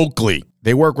 Oakley.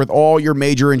 They work with all your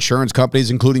major insurance companies,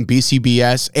 including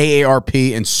BCBS,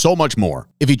 AARP, and so much more.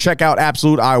 If you check out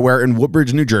Absolute Eyewear in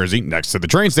Woodbridge, New Jersey, next to the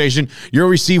train station, you'll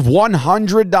receive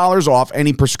 $100 off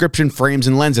any prescription frames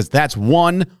and lenses. That's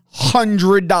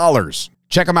 $100.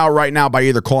 Check them out right now by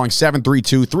either calling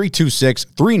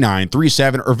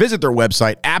 732-326-3937 or visit their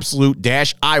website,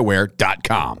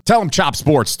 absolute-eyewear.com. Tell them Chop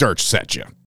Sports Sturch sent you.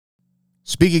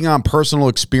 Speaking on personal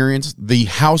experience, the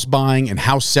house buying and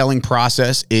house selling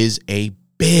process is a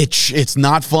bitch. It's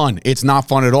not fun. It's not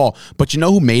fun at all. But you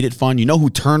know who made it fun? You know who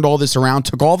turned all this around,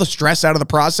 took all the stress out of the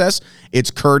process?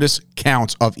 It's Curtis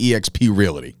Counts of eXp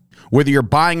Realty. Whether you're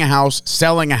buying a house,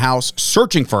 selling a house,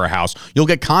 searching for a house, you'll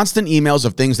get constant emails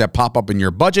of things that pop up in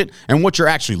your budget and what you're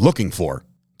actually looking for.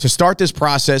 To start this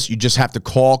process, you just have to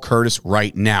call Curtis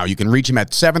right now. You can reach him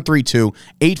at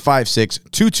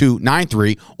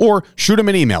 732-856-2293 or shoot him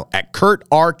an email at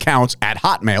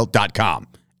kurtrcounts@hotmail.com.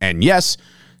 And yes,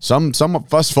 some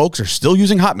of us folks are still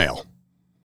using Hotmail.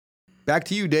 back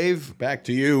to you, Dave. Back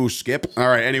to you, Skip. All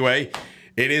right, anyway,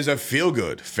 it is a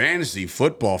feel-good fantasy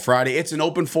football Friday. It's an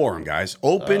open forum, guys.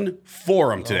 Open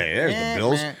forum today. There's the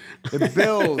Bills. The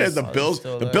Bills. There's the Bills.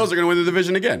 The Bills are going to win the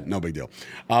division again. No big deal.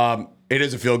 It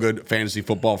is a feel-good fantasy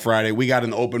football Friday. We got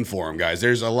an open forum, guys.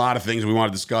 There's a lot of things we want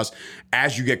to discuss.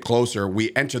 As you get closer,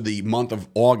 we enter the month of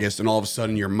August, and all of a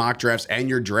sudden your mock drafts and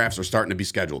your drafts are starting to be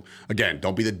scheduled. Again,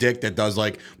 don't be the dick that does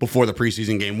like before the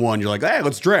preseason game one. You're like, hey,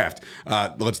 let's draft.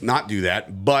 Let's not do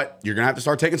that. But you're going to have to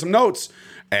start taking some notes.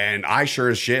 And I sure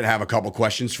as shit have a couple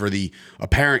questions for the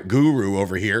apparent guru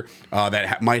over here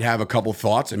that might have a couple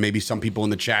thoughts, and maybe some people in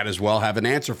the chat as well have an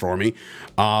answer for me.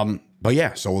 But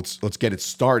yeah, so let's get it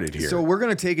started here. So we're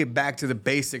gonna take it back to the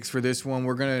basics for this one.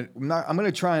 I'm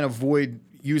gonna try and avoid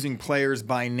using players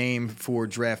by name for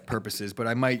draft purposes, but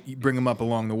I might bring them up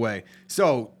along the way.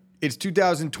 So it's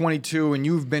 2022, and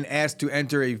you've been asked to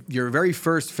enter your very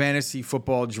first fantasy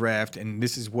football draft, and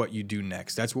this is what you do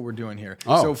next. That's what we're doing here.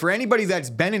 Oh. So for anybody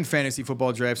that's been in fantasy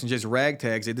football drafts and just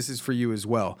ragtags it, this is for you as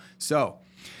well. So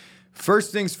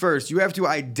first things first, you have to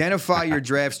identify your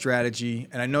draft strategy.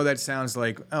 And I know that sounds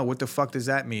like, oh, what the fuck does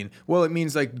that mean? Well, it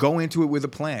means like go into it with a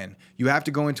plan. You have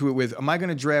to go into it with, am I going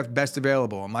to draft best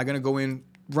available? Am I going to go in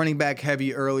running back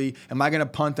heavy early? Am I going to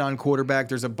punt on quarterback?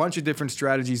 There's a bunch of different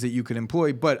strategies that you can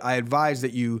employ, but I advise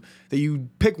that you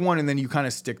pick one and then you kind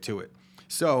of stick to it.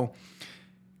 So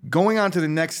going on to the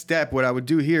next step, what I would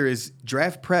do here is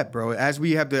draft prep, bro. As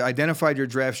we have identified your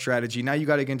draft strategy, now you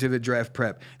got to get into the draft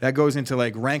prep. That goes into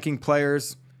like ranking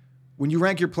players. When you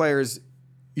rank your players,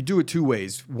 you do it two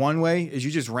ways. One way is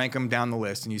you just rank them down the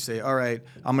list and you say, all right,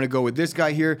 I'm going to go with this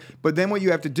guy here. But then what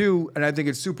you have to do, and I think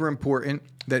it's super important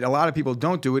that a lot of people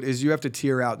don't do it, is you have to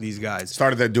tier out these guys.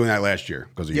 Started doing that last year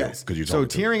because of you. Because you So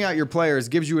told me tiering out your players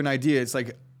gives you an idea. It's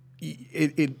like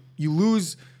you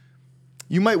lose.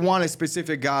 You might want a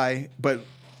specific guy, but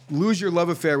lose your love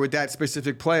affair with that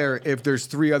specific player if there's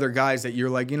three other guys that you're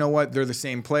like, you know what, they're the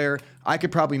same player. I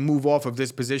could probably move off of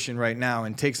this position right now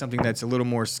and take something that's a little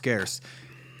more scarce.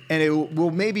 And it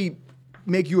will maybe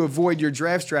make you avoid your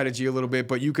draft strategy a little bit,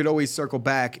 but you could always circle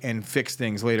back and fix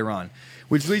things later on.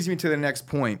 Which leads me to the next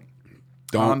point.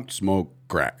 don't smoke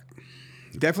crack.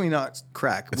 Definitely not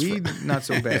crack. Weed, not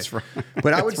so bad.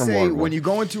 But I would say when you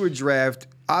go into a draft,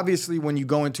 obviously when you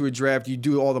go into a draft, you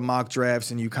do all the mock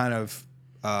drafts and you kind of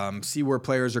see where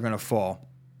players are going to fall.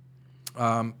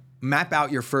 Map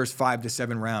out your first 5 to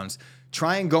 7 rounds.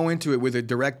 Try and go into it with a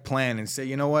direct plan and say,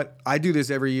 you know what, I do this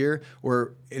every year,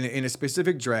 or in a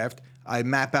specific draft, I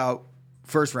map out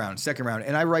first round, second round,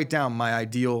 and I write down my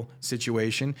ideal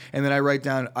situation, and then I write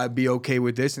down I'd be okay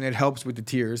with this, and it helps with the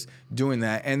tiers doing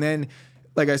that. And then,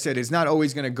 like I said, it's not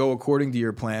always going to go according to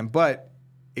your plan, but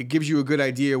it gives you a good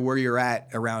idea where you're at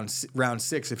around round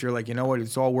 6 if you're like, you know what,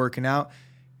 it's all working out.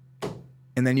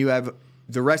 And then you have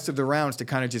the rest of the rounds to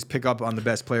kind of just pick up on the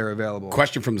best player available.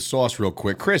 Question from the sauce real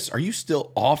quick. Chris, are you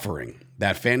still offering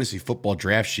that fantasy football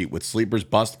draft sheet with Sleepers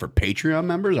Bust for Patreon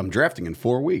members? I'm drafting in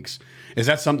 4 weeks. Is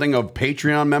that something of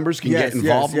Patreon members can get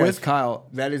involved with? Yes, Kyle.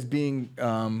 That is being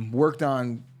worked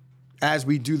on as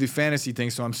we do the fantasy thing.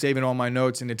 So I'm saving all my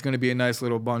notes, and it's going to be a nice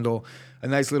little bundle, a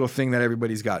nice little thing that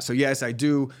everybody's got. So yes, I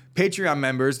do. Patreon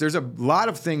members, there's a lot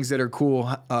of things that are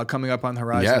cool coming up on the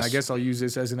horizon. Yes. I guess I'll use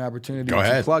this as an opportunity Go to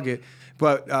ahead. plug it.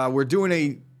 But we're doing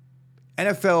a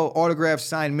NFL autograph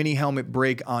signed mini helmet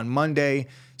break on Monday.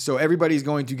 So everybody's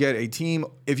going to get a team.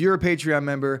 If you're a Patreon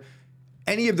member,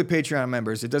 any of the Patreon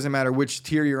members, it doesn't matter which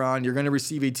tier you're on, you're going to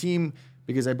receive a team,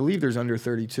 because I believe there's under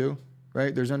 32,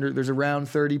 right? There's around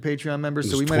 30 Patreon members.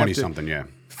 So we might have 20 to something, yeah.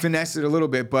 finesse it a little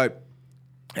bit, but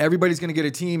everybody's going to get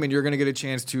a team, and you're going to get a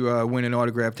chance to win an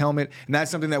autographed helmet. And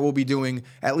that's something that we'll be doing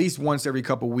at least once every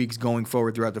couple weeks going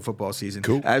forward throughout the football season.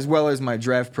 Cool. As well as my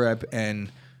draft prep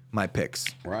and my picks.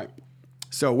 Right.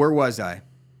 So where was I?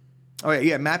 Oh,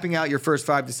 yeah, mapping out your first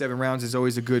 5 to 7 rounds is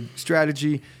always a good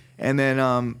strategy. And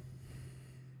then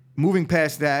moving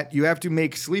past that, you have to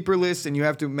make sleeper lists, and you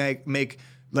have to make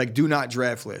like do not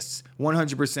draft lists,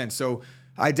 100%. So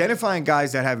identifying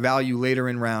guys that have value later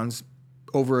in rounds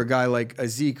over a guy like a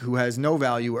Zeke who has no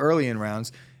value early in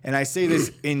rounds. And I say this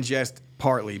in jest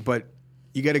partly, but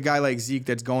you get a guy like Zeke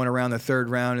that's going around the 3rd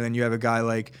round, and then you have a guy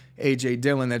like A.J.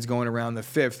 Dillon that's going around the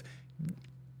 5th.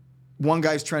 One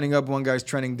guy's trending up, one guy's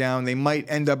trending down. They might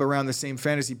end up around the same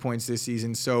fantasy points this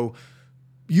season. So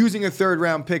using a 3rd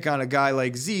round pick on a guy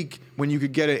like Zeke when you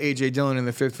could get an A.J. Dillon in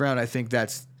the 5th round, I think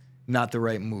that's not the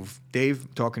right move.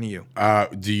 Dave, talking to you.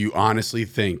 Do you honestly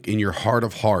think in your heart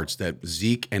of hearts that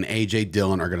Zeke and A.J.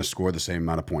 Dillon are going to score the same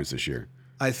amount of points this year?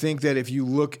 I think that if you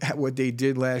look at what they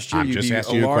did last year, I'm you'd just be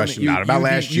asking you a alarmed. question, not about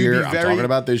last year. I'm talking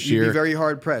about this year. You'd be very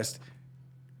hard pressed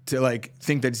to like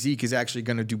think that Zeke is actually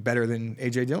going to do better than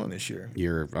A.J. Dillon this year.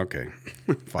 You're okay.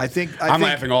 Fine. I think I'm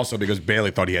laughing also because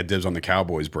Bailey thought he had dibs on the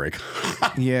Cowboys break.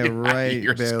 Yeah, right,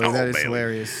 You're Bailey. so That is Bailey.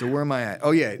 hilarious. So where am I at?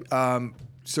 Oh yeah.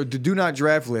 So the do not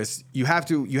draft list, you have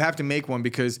to make one,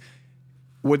 because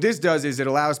what this does is it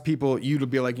allows you to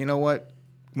be like, you know what?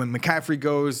 When McCaffrey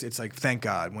goes, it's like, thank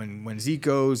God. When Zeke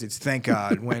goes, it's thank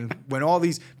God. when all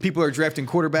these people are drafting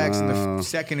quarterbacks in the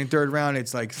 2nd and 3rd round,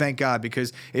 it's like, thank God,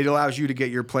 because it allows you to get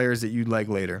your players that you'd like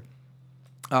later.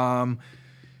 Then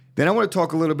I want to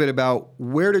talk a little bit about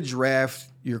where to draft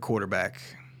your quarterback.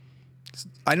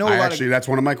 I know That's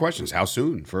one of my questions. How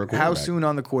soon for a quarterback? How soon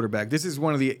on the quarterback? This is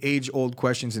one of the age-old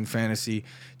questions in fantasy.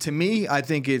 To me, I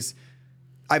think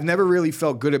I've never really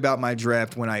felt good about my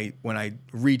draft when I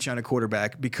reach on a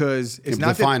quarterback, because it's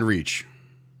not define reach.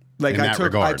 Like in I that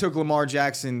took regard. Lamar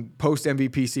Jackson post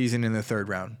MVP season in the 3rd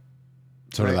round.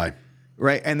 So did I.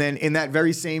 Right, and then in that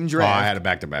very same draft, I had a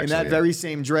back-to-back. In so that yeah. very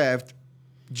same draft,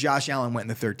 Josh Allen went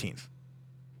in the 13th.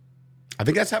 I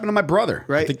think that's happened to my brother.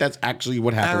 Right. I think that's actually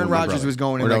what happened. Aaron with my Rodgers brother. was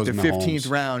going Or in that like the was 15th Mahomes.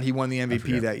 round. He won the MVP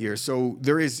forget. that year. So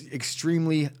there's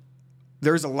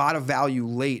a lot of value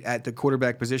late at the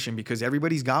quarterback position, because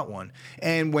everybody's got one.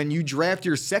 And when you draft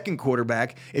your 2nd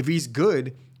quarterback, if he's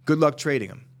good luck trading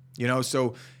him. You know,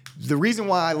 so the reason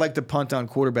why I like to punt on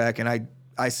quarterback, and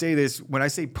I say this, when I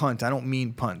say punt, I don't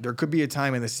mean punt. There could be a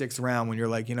time in the 6th round when you're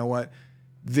like, you know what,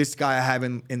 this guy I have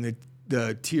in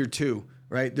the tier 2,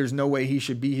 right? There's no way he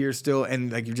should be here still.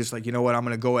 And like, you're just like, you know what, I'm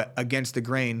going to go against the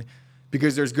grain,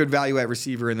 because there's good value at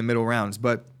receiver in the middle rounds.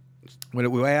 But the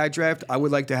way I draft, I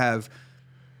would like to have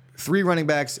 3 running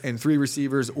backs and 3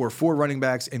 receivers, or 4 running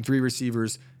backs and 3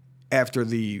 receivers after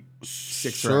the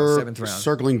 6th round, 7th round.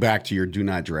 Circling back to your do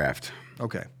not draft.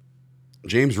 Okay.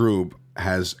 James Rube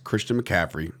has Christian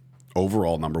McCaffrey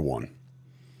overall number 1.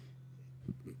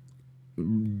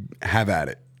 Have at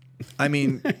it. I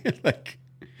mean, Like,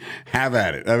 have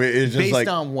at it. I mean, it's just Based like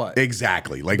on what?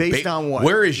 Exactly. Like Based on what?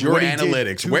 Where is your What he did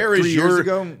analytics? 2, Where is 3 your years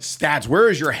ago? stats? Where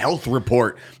is your health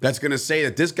report that's going to say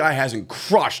that this guy hasn't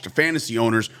crushed fantasy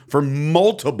owners for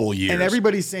multiple years? and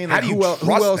everybody's saying How like, do you who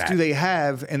trust else that? do they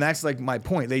have? And that's like my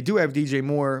point. They do have DJ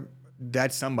Moore.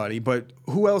 That's somebody. But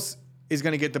who else is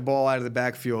going to get the ball out of the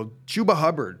backfield? Chuba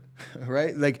Hubbard,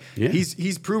 right? Like Yeah.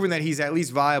 he's proven that he's at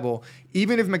least viable.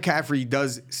 Even if McCaffrey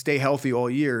does stay healthy all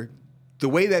year, the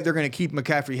way that they're going to keep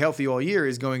McCaffrey healthy all year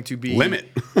is going to be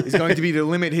is going to be to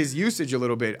limit his usage a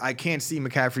little bit. I can't see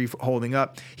McCaffrey holding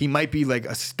up. He might be like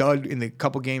a stud in the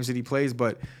couple games that he plays,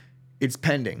 but it's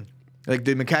pending. Like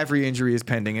the McCaffrey injury is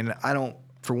pending, and I don't,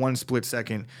 for one split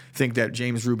second, think that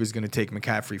James Rube is going to take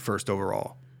McCaffrey first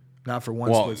overall. Not for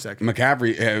one split second.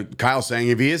 McCaffrey, Kyle's saying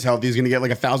if he is healthy, he's going to get like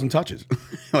 1,000 touches.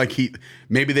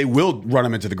 Maybe they will run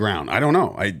him into the ground. I don't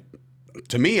know.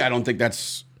 To me, I don't think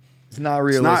that's It's not It's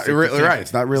realistic. not right.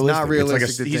 It's not realistic. It's not realistic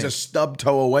It's to like he's a think. stub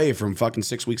toe away from fucking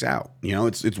 6 weeks out. You know,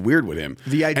 it's weird with him.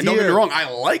 The and don't get me idea- wrong, I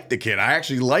like the kid. I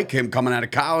actually like him coming out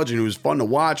of college, and it was fun to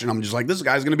watch. And I'm just like, this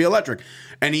guy's going to be electric,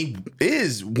 and he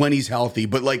is when he's healthy.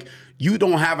 But like, you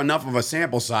don't have enough of a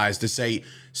sample size to say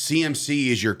CMC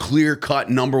is your clear cut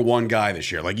number one guy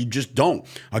this year. Like, you just don't.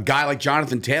 A guy like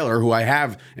Jonathan Taylor, who I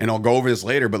have, and I'll go over this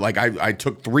later. But like, I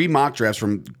took 3 mock drafts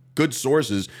from good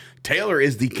sources. Taylor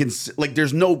is the like.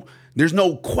 There's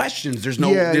no questions. There's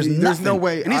no nothing.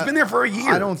 Way. And he's been there for a year.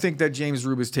 I don't think that James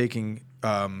Rube is taking.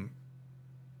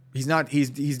 He's not. He's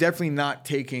definitely not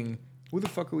taking. Who the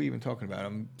fuck are we even talking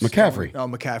about? McCaffrey. Oh,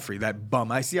 McCaffrey, that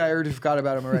bum. I already forgot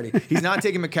about him already. He's not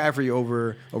taking McCaffrey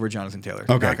over Jonathan Taylor.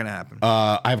 Okay. Not going to happen.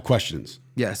 I have questions,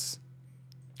 Yes.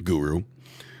 Guru.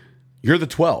 You're the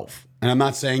 12. And I'm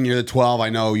not saying you're the 12. I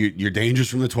know you're dangerous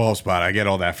from the 12 spot. I get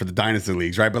all that for the dynasty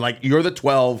leagues, right? But like, you're the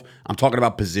 12. I'm talking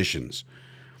about positions.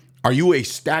 Are you a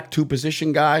stack 2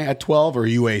 position guy at 12, or are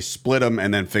you a split them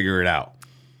and then figure it out?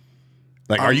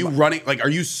 Like, are you running? Like, are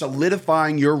you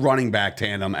solidifying your running back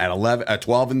tandem at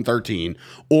 12 and 13,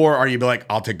 or are you be like,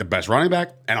 I'll take the best running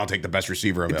back and I'll take the best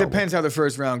receiver available? It depends how the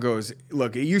first round goes.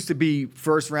 Look, it used to be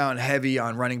first round heavy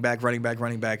on running back,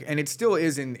 and it still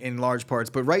is in large parts.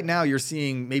 But right now, you're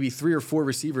seeing maybe 3 or 4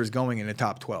 receivers going in the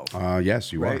top 12.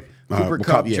 Yes, you Right? are. Cooper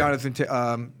Kupp,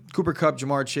 yeah. Cooper Kupp,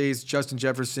 Jamar Chase, Justin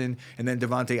Jefferson, and then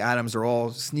Devontae Adams are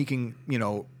all sneaking,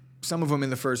 some of them in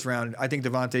the first round. I think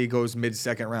Devontae goes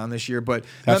mid-second round this year, but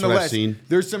That's what I've nonetheless, seen.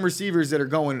 there's some receivers that are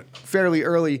going fairly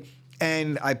early.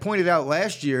 And I pointed out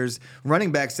last year's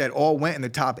running backs that all went in the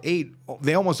top 8.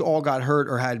 They almost all got hurt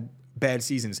or had bad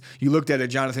seasons. You looked at a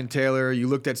Jonathan Taylor. You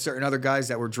looked at certain other guys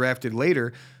that were drafted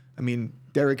later. I mean,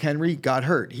 Derrick Henry got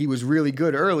hurt. He was really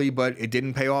good early, but it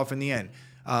didn't pay off in the end.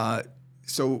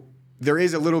 So there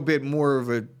is a little bit more of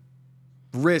a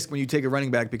risk when you take a running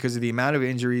back because of the amount of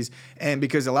injuries and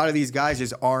because a lot of these guys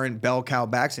just aren't bell cow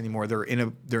backs anymore. They're in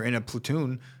a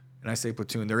platoon, and I say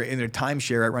platoon. They're in a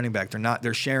timeshare at running back.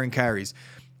 They're sharing carries.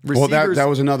 Well, that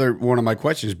was another one of my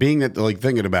questions. Being that, like,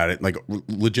 thinking about it, like,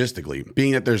 logistically,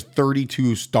 being that there's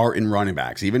 32 starting running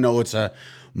backs, even though it's a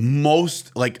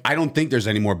most, like, I don't think there's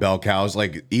any more bell cows.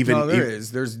 Like, even No, there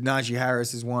is. There's Najee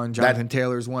Harris is one. Jonathan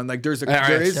Taylor's one. Like, there is.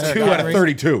 Derrick 2 out of Henry.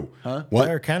 32. Huh? What?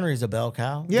 Derrick Henry's a bell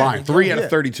cow. Yeah. Fine. 3 out Yeah. of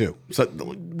 32. So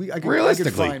I could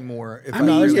realistically, find more. If I mean,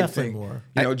 really there's definitely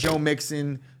think. more. Joe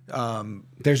Mixon.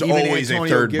 there's even always a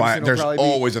Antonio third. Gibson will There's probably be-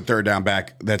 always a third down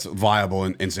back that's viable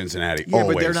in Cincinnati. Yeah,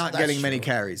 always. but they're not That's getting many true.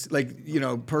 carries. Like,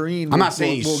 Perine I'm not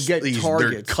saying will get they're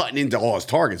targets. cutting into all his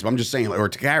targets, but I'm just saying, or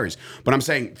to carries. But I'm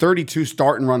saying 32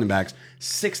 starting running backs,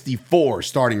 64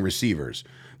 starting receivers.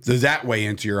 Does that weigh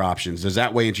into your options? Does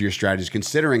that weigh into your strategies?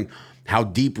 Considering how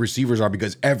deep receivers are,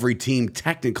 because every team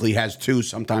technically has 2,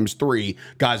 sometimes 3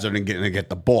 guys that are going to get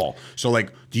the ball. So,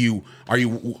 like,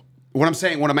 what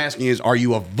I'm asking is, are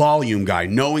you a volume guy,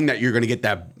 knowing that you're going to get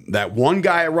that one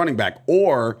guy at running back,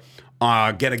 or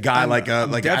get a guy I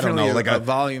don't know, like a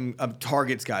volume of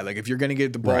targets guy. Like, if you're going to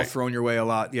get the ball Right. thrown your way a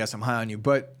lot, yes, I'm high on you.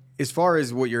 But as far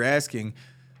as what you're asking,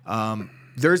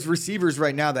 there's receivers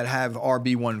right now that have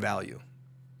RB1 value.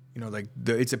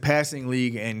 It's a passing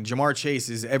league, and Jamar Chase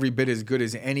is every bit as good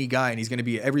as any guy, and he's going to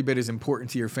be every bit as important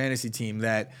to your fantasy team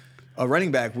that a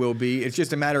running back will be. It's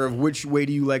just a matter of which way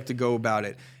do you like to go about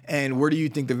it, and where do you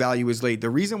think the value is late. The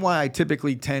reason why I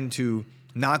typically tend to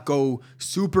not go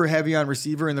super heavy on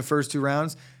receiver in the first 2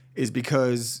 rounds is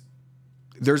because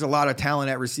there's a lot of talent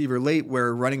at receiver late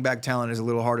where running back talent is a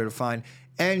little harder to find.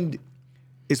 And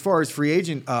as far as free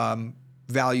agent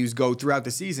values go throughout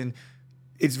the season,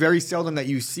 it's very seldom that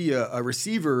you see a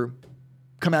receiver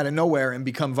come out of nowhere and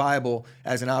become viable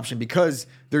as an option because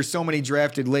there's so many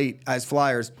drafted late as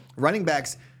flyers. Running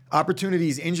backs,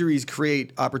 opportunities, injuries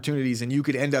create opportunities, and you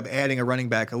could end up adding a running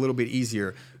back a little bit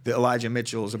easier. The Elijah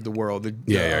Mitchells of the world, the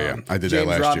I did that James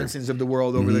last year. Robinsons of the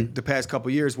world over the past couple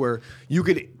of years, where you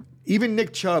could even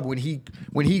Nick Chubb when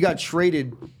he got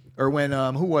traded, or when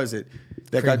who was it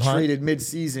that got Kareem Hunt? traded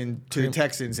mid-season to the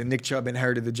Texans and Nick Chubb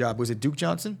inherited the job? Was it Duke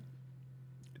Johnson?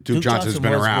 Duke Johnson's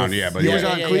been was around, with- but He yeah. was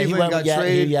on yeah, Cleveland, he went- got yeah,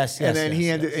 traded, yes, and then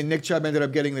yes. and Nick Chubb ended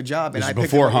up getting the job. And This I is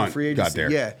picked before him up in Hunt free got agency.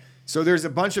 there. Yeah. So there's a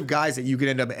bunch of guys that you could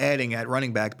end up adding at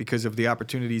running back because of the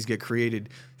opportunities get created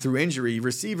through injury.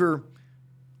 Receiver,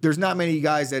 there's not many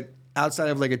guys that outside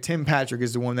of like a Tim Patrick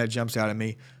is the one that jumps out at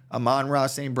me. Amon-Ra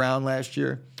St. Brown last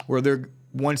year, where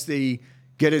once they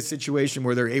get a situation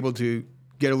where they're able to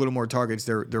get a little more targets,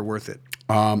 they're worth it.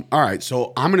 All right,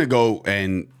 so I'm going to go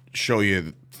and show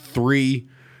you 3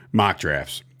 mock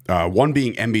drafts. One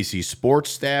being NBC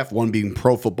Sports staff, one being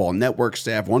Pro Football Network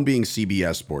staff, one being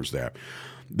CBS Sports staff.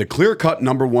 The clear-cut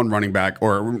number one running back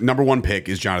or number one pick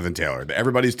is Jonathan Taylor.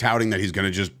 Everybody's touting that he's going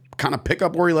to just kind of pick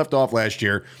up where he left off last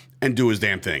year and do his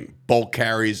damn thing. Bulk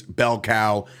carries, bell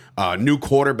cow, new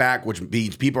quarterback, which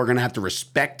means people are going to have to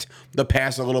respect the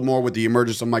pass a little more with the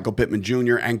emergence of Michael Pittman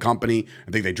Jr. and company.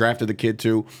 I think they drafted the kid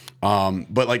too.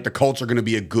 But like the Colts are going to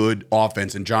be a good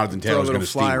offense, and Jonathan Taylor's going to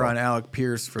steal. Flyer on Alec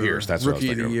Pierce for that's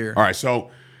rookie of the year. All right,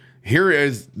 so here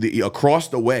is the across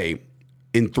the way.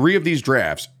 In 3 of these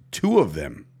drafts, 2 of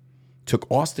them took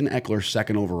Austin Eckler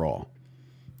second overall.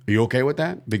 Are you okay with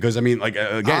that? Because I mean, like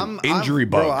again, injury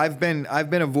bug. Bro, I've been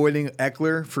avoiding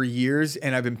Eckler for years,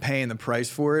 and I've been paying the price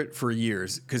for it for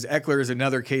years. Because Eckler is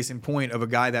another case in point of a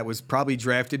guy that was probably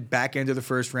drafted back into the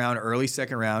first round, early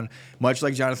second round, much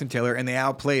like Jonathan Taylor, and they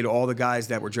outplayed all the guys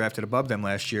that were drafted above them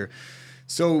last year.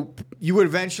 So you would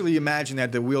eventually imagine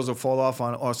that the wheels will fall off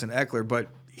on Austin Eckler, but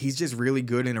he's just really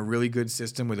good in a really good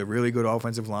system with a really good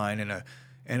offensive line and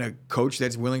a coach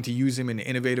that's willing to use him in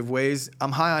innovative ways.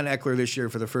 I'm high on Eckler this year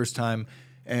for the first time,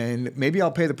 and maybe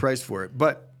I'll pay the price for it.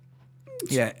 But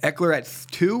yeah, Eckler at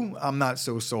 2, I'm not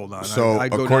so sold on. So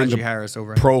I'd go according Najee to Harris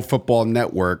over him. Pro Football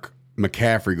Network,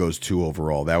 McCaffrey goes 2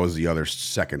 overall. That was the other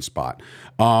second spot.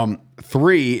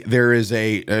 3, there is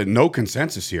a no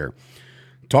consensus here.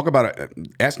 Talk about it.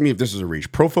 Ask me if this is a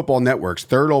reach. Pro Football Network's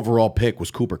 3rd overall pick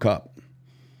was Cooper Kupp.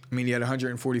 I mean, he had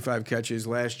 145 catches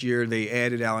last year. They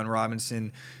added Allen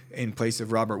Robinson in place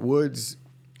of Robert Woods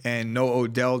and no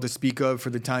Odell to speak of for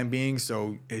the time being.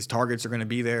 So his targets are going to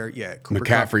be there. Yeah,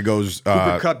 McCaffrey goes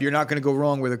Cooper Kupp. You're not going to go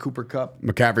wrong with a Cooper Kupp.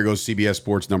 McCaffrey goes CBS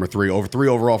Sports number 3. Over 3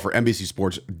 overall for NBC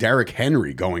Sports. Derrick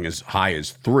Henry going as high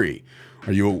as 3.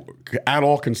 Are you at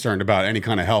all concerned about any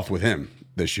kind of health with him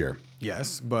this year?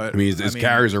 Yes, but I mean, his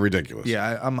carries are ridiculous.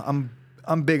 Yeah,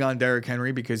 I'm big on Derrick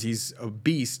Henry because he's a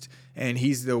beast, and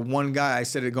he's the one guy I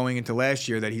said it going into last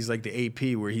year that he's like the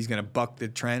AP where he's going to buck the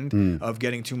trend of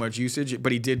getting too much usage.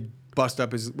 But he did bust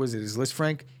up his list,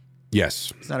 Frank?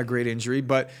 Yes. It's not a great injury,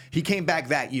 but he came back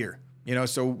that year. You know,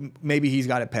 so maybe he's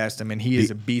got it past him, and he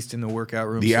is a beast in the workout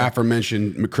room. The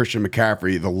aforementioned Christian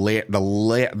McCaffrey, the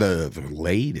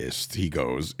latest he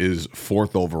goes is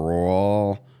 4th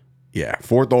overall. Yeah,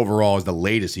 4th overall is the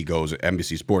latest he goes at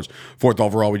NBC Sports. 4th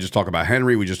overall, we just talked about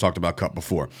Henry. We just talked about Kupp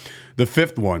before. The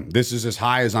 5th one, this is as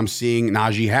high as I'm seeing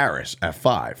Najee Harris at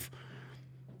 5.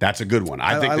 That's a good one.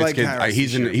 I think this like kid, Harris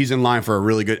he's in line for a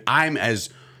really good. I'm as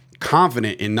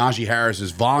confident in Najee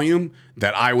Harris's volume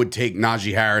that I would take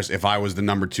Najee Harris if I was the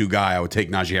number 2 guy. I would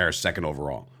take Najee Harris 2nd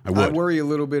overall. I would. I worry a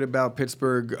little bit about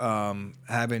Pittsburgh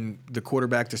having the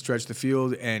quarterback to stretch the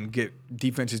field and get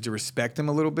defenses to respect him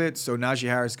a little bit. So Najee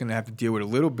Harris is going to have to deal with a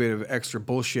little bit of extra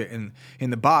bullshit in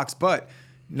the box. But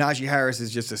Najee Harris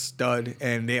is just a stud,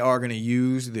 and they are going to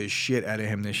use the shit out of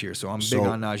him this year. So I'm big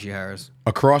on Najee Harris.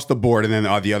 Across the board, and then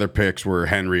the other picks were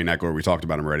Henry and Eckler. We talked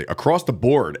about him already. Across the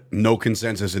board, no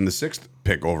consensus in the 6th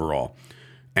pick overall.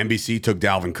 NBC took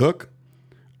Dalvin Cook.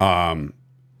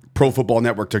 Pro Football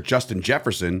Network took Justin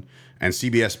Jefferson, and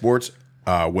CBS Sports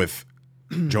with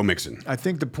Joe Mixon. I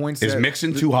think the points is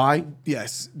Mixon too high?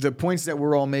 Yes, the points that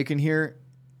we're all making here,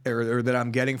 or that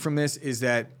I'm getting from this, is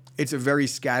that it's a very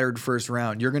scattered first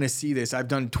round. You're going to see this. I've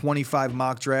done 25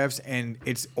 mock drafts, and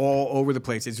it's all over the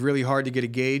place. It's really hard to get a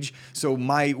gauge. So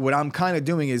what I'm kind of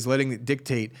doing is letting it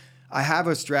dictate. I have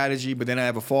a strategy, but then I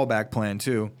have a fallback plan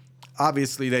too.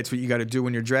 Obviously, that's what you got to do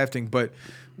when you're drafting, but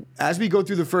as we go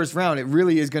through the first round, it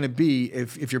really is going to be,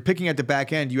 if you're picking at the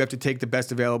back end, you have to take the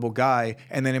best available guy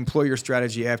and then employ your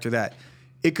strategy after that.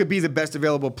 It could be the best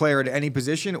available player at any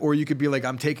position, or you could be like,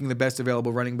 I'm taking the best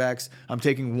available running backs. I'm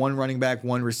taking 1 running back,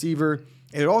 1 receiver.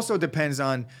 It also depends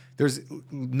on,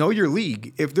 know your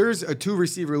league. If there's a 2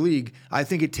 receiver league, I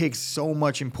think it takes so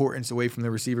much importance away from the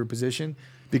receiver position,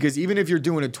 because even if you're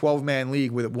doing a 12-man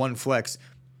league with 1 flex,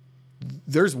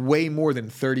 there's way more than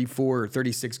 34 or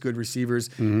 36 good receivers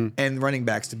and running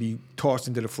backs to be tossed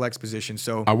into the flex position.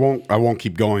 So I won't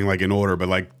keep going like in order, but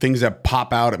like things that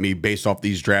pop out at me based off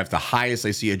these drafts, the highest I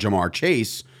see a Jamar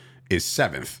Chase is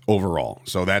 7th overall.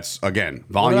 So that's again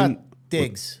volume. What about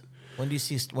Diggs? When do you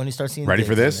start seeing? Ready Diggs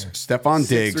for this? in there? Stephon 6th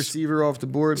Diggs, receiver off the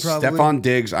board. Probably. Stephon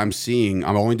Diggs. I'm seeing.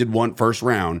 I only did 1 first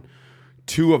round.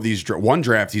 2 of these 1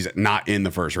 draft. He's not in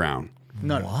the first round.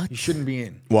 None. What? You shouldn't be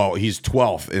in. Well, he's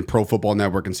 12th in Pro Football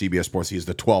Network and CBS Sports. He's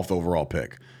the 12th overall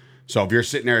pick. So if you're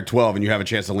sitting there at 12 and you have a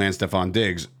chance to land Stephon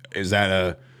Diggs, is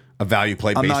that a value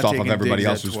play I'm based not off of taking everybody Diggs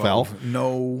else at who's 12. fell?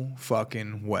 No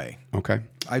fucking way. Okay.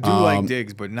 I do like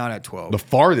Diggs, but not at 12. The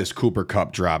farthest Cooper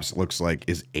Kupp drops looks like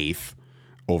is 8th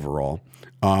overall.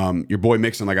 Your boy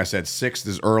Mixon, like I said, 6th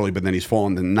is early, but then he's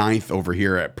fallen to 9th over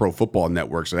here at Pro Football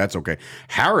Network, so that's okay.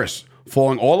 Harris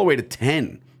falling all the way to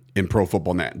 10 in Pro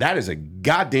Football Net. That is a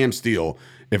goddamn steal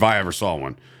if I ever saw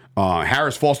one.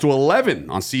 Harris falls to 11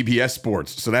 on CBS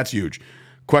Sports, so that's huge.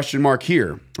 Question mark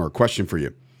here, or question for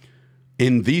you.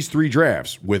 In these 3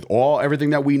 drafts, with everything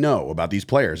that we know about these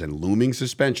players and looming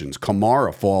suspensions,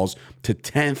 Kamara falls to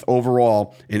 10th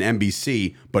overall in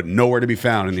NBC, but nowhere to be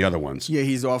found in the other ones. Yeah,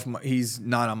 he's off. He's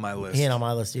not on my list. He ain't on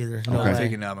my list either. No I'm way.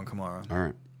 taking Alvin Kamara. All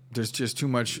right. There's just too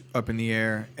much up in the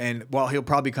air. And while he'll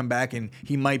probably come back and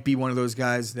he might be one of those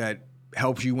guys that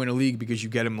helps you win a league because you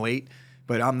get him late,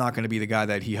 but I'm not going to be the guy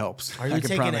that he helps. Are you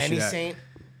taking any Saint?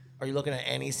 Are you looking at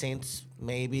any Saints?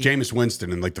 Maybe Jameis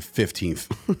Winston in like the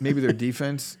 15th. Maybe their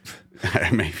defense,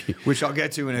 Maybe. which I'll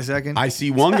get to in a second. I see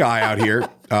one guy out here.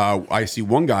 I see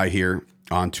one guy here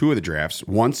on 2 of the drafts.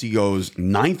 Once he goes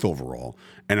 9th overall,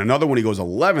 and another one he goes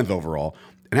 11th overall,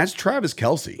 and that's Travis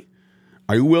Kelce.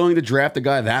 Are you willing to draft a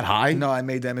guy that high? No, I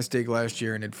made that mistake last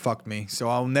year and it fucked me. So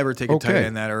I'll never take a tight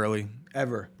end that early.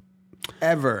 Ever.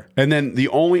 And then the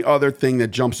only other thing that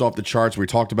jumps off the charts, we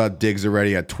talked about Diggs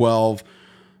already at 12.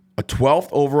 A 12th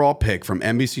overall pick from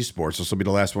NBC Sports. This will be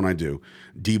the last one I do.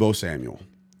 Deebo Samuel.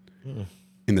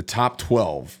 In the top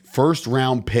 12. First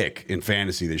round pick in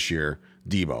fantasy this year.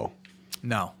 Deebo.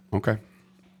 No. Okay.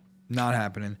 Not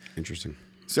happening. Interesting.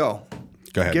 So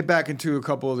Go ahead. Get back into a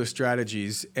couple of the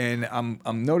strategies, and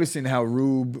I'm noticing how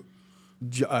Rube,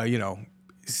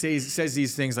 says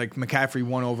these things like McCaffrey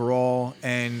 1 overall,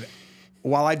 and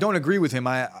while I don't agree with him,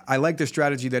 I like the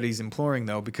strategy that he's employing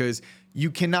though, because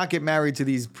you cannot get married to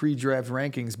these pre-draft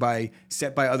rankings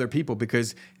set by other people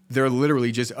because they're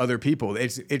literally just other people.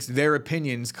 It's their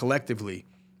opinions collectively,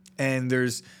 and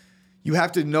you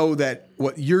have to know that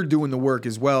what you're doing the work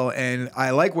as well. And I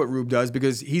like what Rube does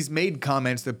because he's made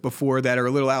comments before that are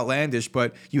a little outlandish,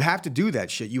 but you have to do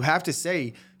that shit. You have to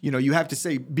say,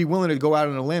 be willing to go out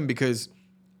on a limb because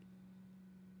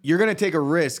you're going to take a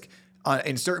risk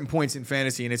in certain points in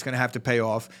fantasy and it's going to have to pay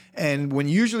off. And when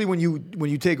you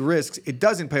take risks, it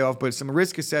doesn't pay off, but some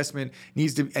risk assessment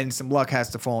and some luck has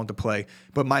to fall into play.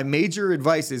 But my major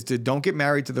advice is to don't get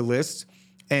married to the lists.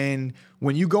 And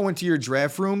when you go into your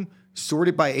draft room, sort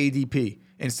it by ADP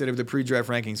instead of the pre-draft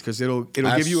rankings because it'll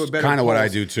give you a better kind of what I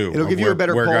pulse. do too. It'll give you a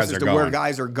better pulse as to where going.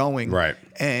 guys are going. Right.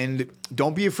 And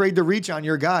don't be afraid to reach on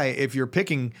your guy if you're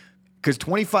picking, because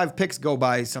 25 picks go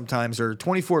by sometimes, or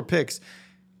 24 picks.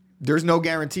 There's no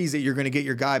guarantees that you're going to get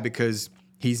your guy because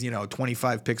he's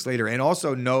 25 picks later. And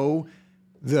also know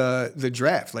the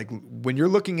draft. Like when you're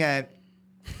looking at,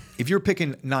 if you're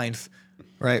picking 9th,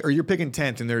 right, or you're picking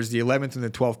 10th, and there's the 11th and the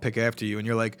 12th pick after you, and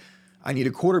you're like, I need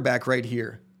a quarterback right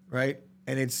here, right?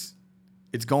 And it's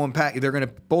going past. They're going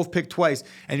to both pick twice,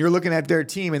 and you're looking at their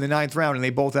team in the 9th round, and they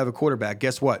both have a quarterback.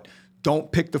 Guess what?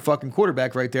 Don't pick the fucking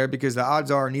quarterback right there because the odds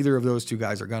are neither of those two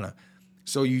guys are gonna.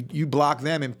 So you block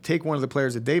them and take one of the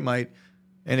players that they might,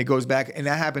 and it goes back. And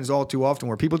that happens all too often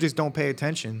where people just don't pay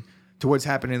attention to what's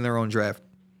happening in their own draft.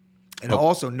 And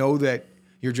also know that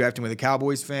you're drafting with a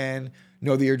Cowboys fan.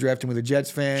 Know that you're drafting with a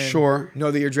Jets fan. Sure. Know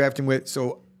that you're drafting with.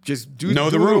 So just do Know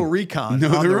a the little room. recon. Know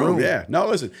on the the room. room. Yeah. No,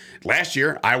 listen. Last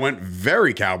year, I went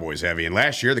very Cowboys heavy. And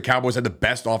last year, the Cowboys had the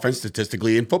best offense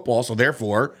statistically in football. So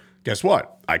therefore, guess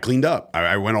what? I cleaned up.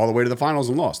 I went all the way to the finals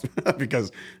and lost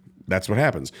because that's what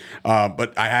happens.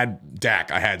 But I had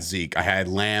Dak, I had Zeke, I had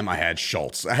Lamb, I had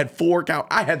Schultz. I had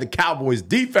I had the Cowboys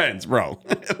defense, bro.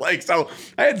 So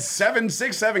I had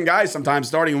 6, 7 guys sometimes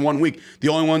starting in 1 week. The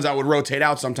only ones I would rotate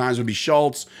out sometimes would be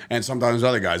Schultz and sometimes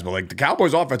other guys. But the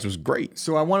Cowboys offense was great.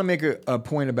 So I want to make a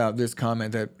point about this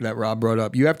comment that Rob brought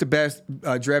up. You have to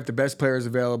draft the best players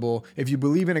available. If you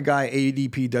believe in a guy,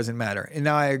 ADP doesn't matter. And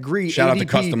now I agree. Shout out to ADP,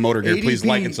 Custom Motor Gear. ADP, Please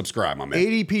like and subscribe, my man.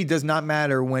 ADP does not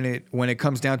matter when it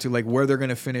comes down to where they're going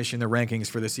to finish in the rankings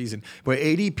for the season. But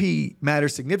ADP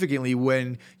matters significantly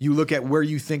when you look at where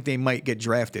you think they might get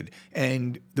drafted.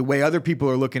 And the way other people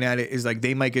are looking at it is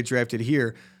they might get drafted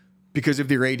here because of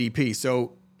their ADP.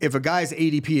 So if a guy's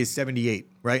ADP is 78,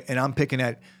 right, and I'm picking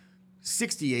at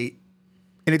 68,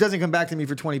 and it doesn't come back to me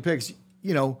for 20 picks,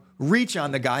 reach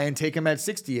on the guy and take him at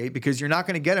 68 because you're not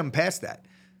going to get him past that.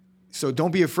 So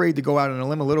don't be afraid to go out on a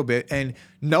limb a little bit. And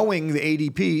knowing the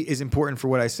ADP is important for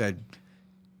what I said.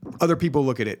 Other people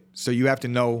look at it. So you have to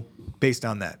know based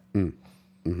on that.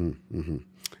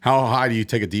 How high do you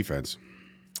take a defense?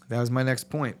 That was my next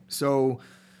point. So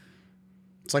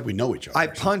It's like we know each other. I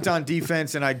punt on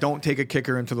defense and I don't take a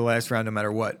kicker into the last round no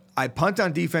matter what. I punt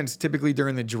on defense typically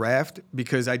during the draft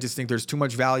because I just think there's too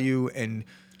much value. And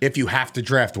If you have to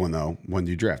draft one, though, when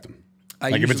do you draft them?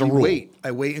 I if usually it's a rule. wait.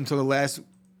 I wait until the last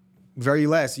very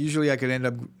less. Usually I could end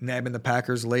up nabbing the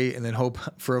Packers late and then hope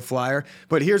for a flyer.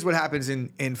 But here's what happens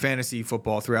in fantasy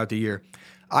football throughout the year.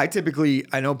 I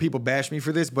know people bash me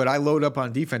for this, but I load up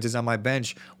on defenses on my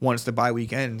bench once the bye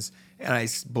week ends, and I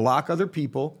block other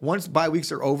people. Once bye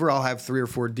weeks are over, I'll have 3 or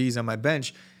 4 Ds on my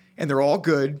bench, and they're all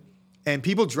good. And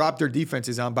people drop their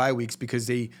defenses on bye weeks because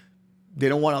they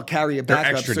don't want to carry a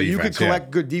backup. extra So you could defense,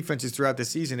 collect good defenses throughout the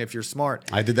season if you're smart.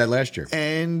 I did that last year.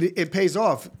 And it pays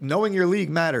off. Knowing your league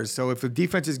matters. So if the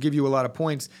defenses give you a lot of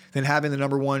points, then having the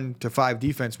number 1 to 5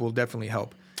 defense will definitely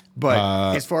help.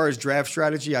 But as far as draft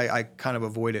strategy, I kind of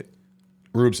avoid it.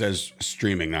 Rube says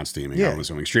streaming, not steaming. Yeah. I'm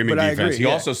assuming streaming But I defense. agree, He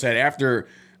yeah. also said after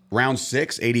round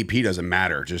 6, ADP doesn't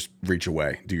matter. Just reach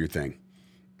away, do your thing.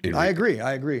 I agree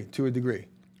to a degree.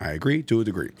 I agree to a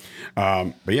degree.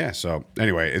 But yeah, so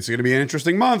anyway, it's going to be an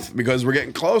interesting month because we're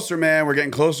getting closer, man. We're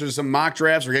getting closer to some mock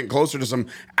drafts. We're getting closer to some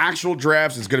actual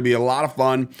drafts. It's going to be a lot of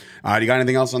fun. Do you got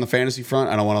anything else on the fantasy front?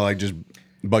 I don't want to just.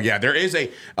 But yeah, there is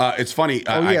it's funny.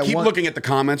 I keep looking at the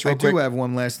comments real quick. I do have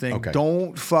one last thing. Okay.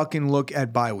 Don't fucking look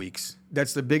at bye weeks.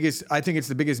 That's the biggest. I think it's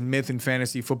the biggest myth in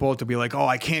fantasy football to be like, oh,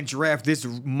 I can't draft this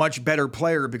much better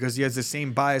player because he has the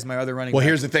same bye as my other running Well, back.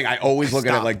 here's the thing. I always look at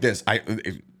it Stop. like this.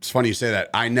 It's funny you say that.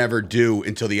 I never do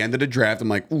until the end of the draft. I'm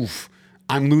like, oof,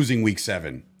 I'm losing week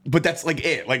 7. But that's like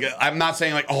it. Like I'm not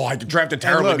saying like, oh, I drafted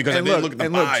terribly because I didn't look at the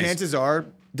buys. Chances are,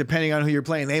 depending on who you're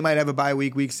playing, they might have a bye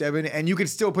week 7, and you could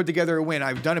still put together a win.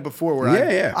 I've done it before where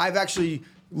I've actually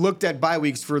looked at bye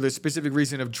weeks for the specific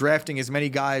reason of drafting as many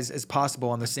guys as possible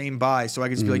on the same bye, so I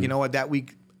could just be like, you know what, that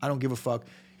week I don't give a fuck,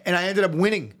 and I ended up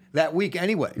winning that week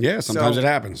anyway. Yeah, sometimes it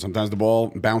happens. Sometimes the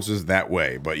ball bounces that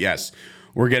way. But yes,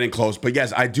 we're getting close. But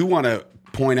yes, I do want to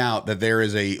point out that there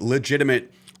is a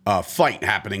legitimate fight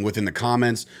happening within the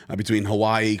comments between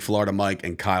Hawaii, Florida Mike,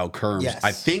 and Kyle Kerms. Yes.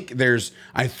 I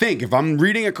think if I'm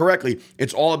reading it correctly,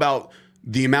 it's all about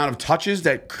the amount of touches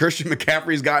that Christian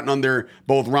McCaffrey's gotten under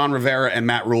both Ron Rivera and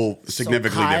Matt Rule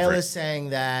significantly so Kyle different. is saying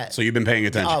that. So you've been paying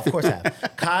attention. Oh, of course I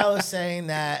have. Kyle is saying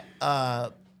that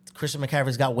Christian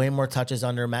McCaffrey's got way more touches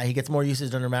under Matt. He gets more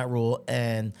usage under Matt Rule,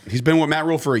 and He's been with Matt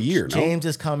Rule for a year. James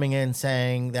is coming in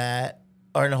saying that,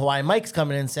 or in Hawaii, Mike's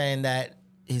coming in saying that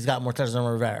he's got more touches than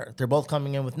Rivera. They're both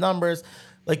coming in with numbers.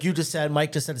 Like you just said,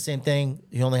 Mike just said the same thing.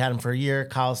 He only had him for a year.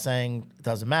 Kyle's saying it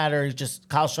doesn't matter.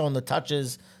 Kyle's showing the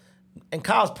touches. And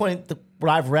Kyle's pointing, what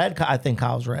I've read, I think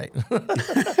Kyle's right.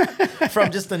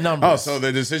 From just the numbers. Oh, so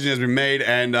the decision has been made,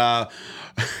 and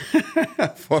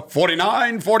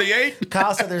 49, 48?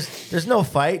 Kyle said there's no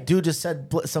fight. Dude just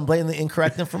said some blatantly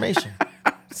incorrect information.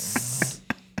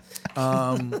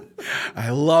 I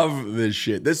love this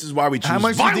shit. This is why we choose How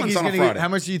much do you think violence he's on a going to Friday. get? How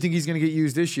much do you think he's going to get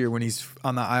used this year when he's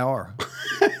on the IR?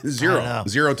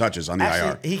 Zero touches on the IR.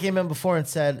 Actually, he came in before and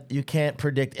said you can't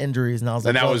predict injuries, and I was like,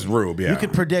 And that well, was Rube, yeah. You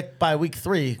could predict by week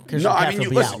 3 because No, I mean,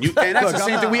 listen, and that's the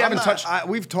same thing. We haven't touched.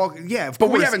 We've talked, yeah, of But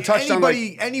course. we haven't touched on,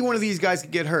 like- any one of these guys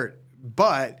could get hurt,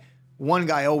 but one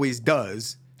guy always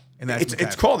does, and that's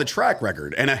It's called a track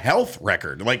record and a health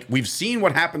record. Like, we've seen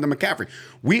what happened to McCaffrey.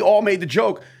 We all made the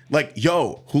joke, like,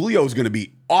 yo, Julio's going to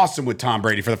be awesome with Tom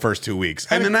Brady for the first 2 weeks.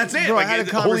 And then that's it. Bro, Like, I had a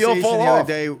Julio conversation fall the off. other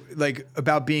day, like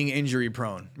about being injury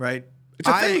prone, right? It's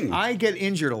a thing. I get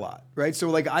injured a lot, right? So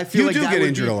like I feel You like do that get would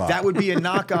injured be, a lot. that would be a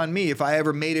knock on me if I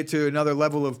ever made it to another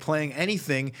level of playing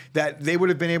anything that they would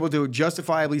have been able to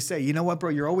justifiably say, you know what, bro,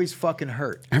 you're always fucking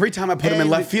hurt. Every time I put him in And-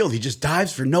 left field, he just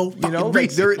dives for no fucking You know, like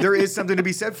reason. there is something to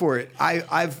be said for it.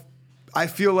 I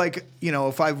feel like, you know,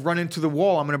 if I run into the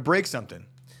wall, I'm going to break something.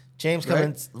 James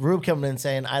Rube coming in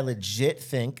saying, I legit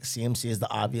think CMC is the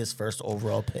obvious first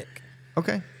overall pick.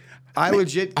 Okay. I mean,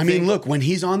 think look, when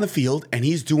he's on the field and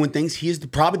he's doing things, he is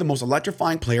probably the most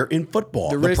electrifying player in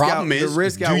football. The problem is, the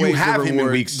risk do outweighs you have the him in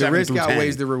reward. week 7 The risk through 10?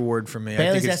 outweighs the reward for me. I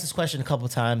Bailey's think asked this question a couple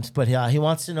of times, but he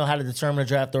wants to know how to determine a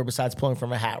draft door besides pulling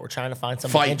from a hat. We're trying to find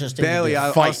something Fight. interesting. Bailey,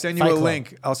 to do. I'll send you Fight a Club.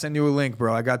 link. I'll send you a link,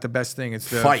 bro. I got the best thing. It's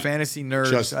the Fight. Fantasy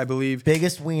Nerds, Just- I believe.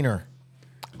 Biggest wiener.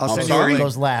 I'll send sorry? you a link.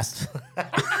 Goes last.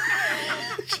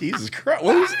 Jesus Christ.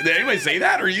 Did anybody say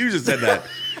that or you just said that?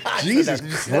 Jesus Did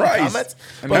you say that in Christ. comments?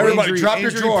 Everybody drop your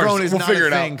injury drawers. prone is We'll not figure a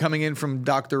it thing out. coming in from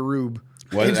Dr. Rube.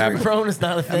 What Injury happened? prone is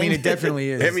not a thing. I mean, it definitely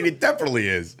is. I mean, it definitely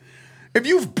is. If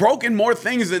you've broken more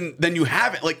things than you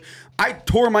haven't, like I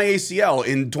tore my ACL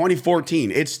in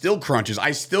 2014. It still crunches.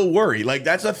 I still worry. Like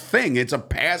that's a thing. It's a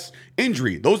past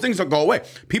injury. Those things don't go away.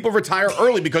 People retire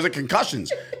early because of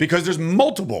concussions because there's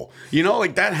multiple. You know,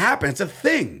 like that happens. It's a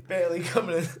thing. Bailey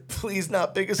coming in. Please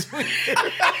not biggest wiener.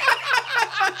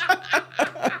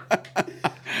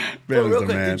 Bailey's Real the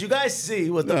quick, man. did you guys see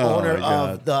what the Oh, owner my God.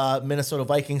 of the Minnesota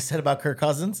Vikings said about Kirk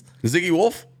Cousins? Ziggy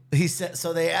Wolf? He said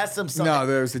so. They asked him something. No,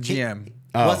 there was the GM.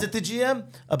 Was it the GM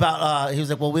about? He was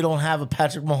like, "Well, we don't have a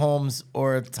Patrick Mahomes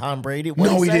or a Tom Brady." What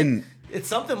No, did he say? didn't. It's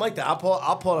something like that. I'll pull it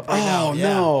up right now. Oh,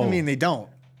 Yeah. no. I mean, they don't.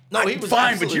 No, he was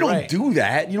fine, but you don't right. do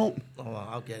that. You don't. Hold on,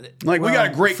 I'll get it. Like, we got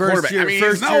a great quarterback. I mean,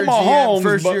 first he's no year Mahomes, GM,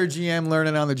 first but- year GM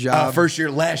learning on the job.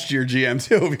 last year GM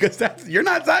too, because that's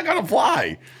not going to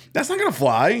fly. That's not going to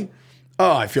fly.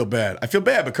 Oh, I feel bad.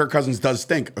 But Kirk Cousins does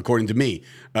stink, according to me.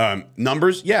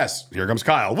 Numbers, yes. Here comes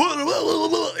Kyle.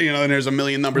 You know, and there's a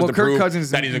million numbers to Kirk prove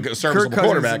Cousins, that he's a Kirk serviceable Cousins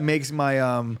quarterback. makes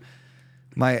my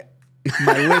my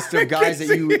list of guys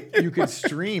that you could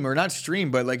stream or not stream,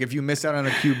 but like if you miss out on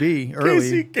a QB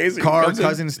early, Casey Carr, Cousins.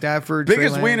 Cousins, Stafford, Trey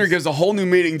Biggest Lance. wiener gives a whole new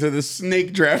meaning to the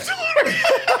snake draft.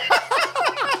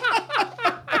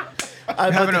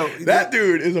 That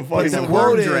dude is a funny It's a one. quote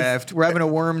worm is- draft. We're having a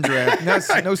worm draft. No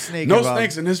snake. No involved.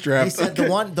 snakes in this He draft. said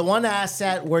the one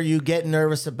asset where you get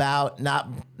nervous about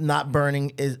not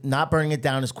burning it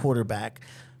down is quarterback.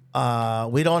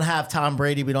 We don't have Tom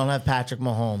Brady. We don't have Patrick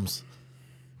Mahomes.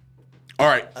 All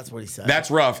right. That's what he said.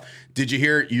 That's rough. Did you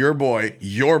hear your boy,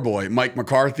 Mike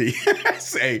McCarthy,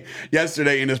 say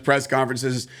yesterday in his press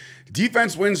conferences,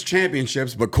 defense wins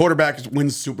championships, but quarterback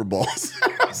wins Super Bowls?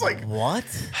 I was like, What?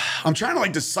 I'm trying to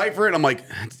like decipher it. I'm like,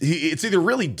 it's either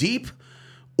really deep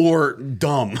or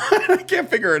dumb. I can't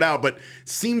figure it out, but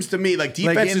seems to me like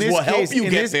defenses will help you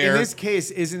get there. In this case,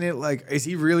 isn't it like, is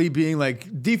he really being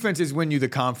like, defenses win you the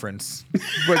conference,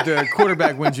 but the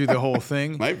quarterback wins you the whole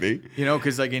thing? Might be. You know,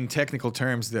 because like in technical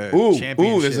terms, the championship.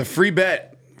 Ooh, there's a free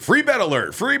bet. Free bet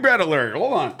alert.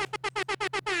 Hold on.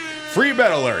 Free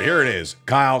bet alert. Here it is.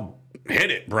 Kyle, hit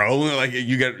it, bro. Like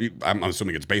I'm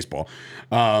assuming it's baseball.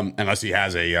 Unless he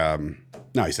has a,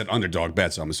 no, he said underdog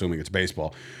bet, so I'm assuming it's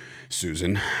baseball.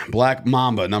 Susan, Black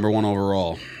Mamba, #1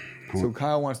 overall. So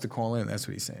Kyle wants to call in. That's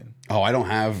what he's saying. Oh, I don't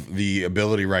have the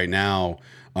ability right now.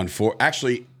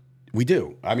 Actually, we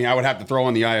do. I mean, I would have to throw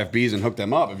on the IFBs and hook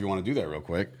them up if you want to do that real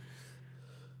quick.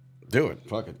 Do it.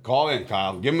 Fuck it. Call in,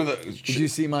 Kyle. Give him the. Did you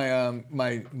see my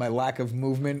my lack of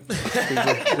movement? To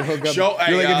hook up? Show-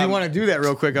 You're like, if hey, you want to do that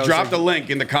real quick, I was Drop like, the link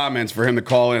in the comments for him to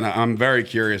call in. I'm very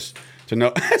curious to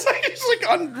know. It's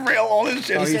like unreal all this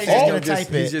shit. Oh, He's he's, just just gonna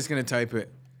type it. he's just gonna type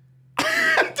it.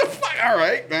 All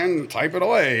right, man. Type it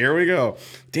away. Here we go.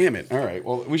 Damn it. All right.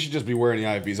 Well, we should just be wearing the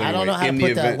IFBs anyway. I don't know how in to the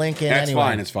put that event. link in That's anyway.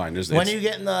 fine. It's fine. When are you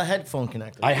getting the headphone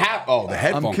connector? I have. Oh, the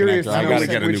headphone I'm curious connector. I to got to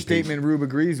know get a which new piece. statement Rube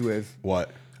agrees with.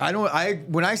 What? I don't.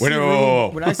 When I see Wait, whoa, Rube, whoa, whoa.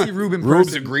 when I see Rube in Rube's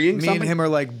person, agreeing me something? and him are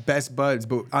like best buds.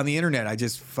 But on the internet, I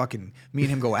just fucking me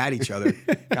and him go at each other.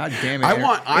 God damn it! I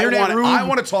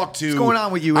want to talk to. What's going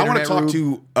on with you? I want to Internet talk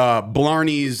Rube? to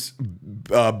Blarney's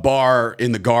bar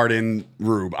in the Garden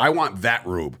Rube. I want that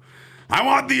Rube. I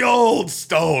want the old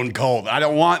Stone Cold. I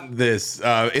don't want this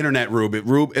Internet Rube.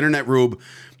 Internet Rube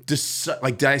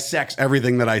like dissects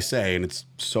everything that I say, and it's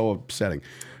so upsetting.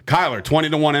 Kyler,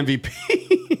 20-1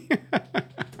 MVP.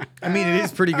 I mean, it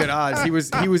is pretty good odds. He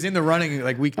was in the running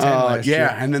like week 10 last year.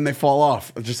 Yeah, and then they fall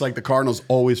off, just like the Cardinals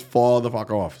always fall the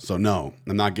fuck off. So no,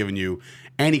 I'm not giving you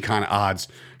any kind of odds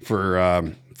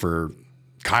for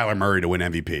Kyler Murray to win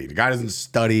MVP. The guy doesn't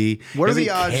study. What are the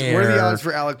doesn't odds? care. What are the odds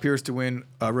for Alec Pierce to win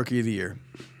Rookie of the Year?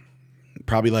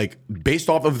 Probably like based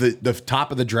off of the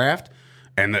top of the draft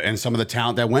and some of the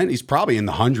talent that went, he's probably in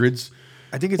the hundreds.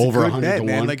 I think it's Over a good 100 bet, to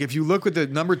man. 1. Like if you look at the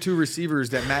number 2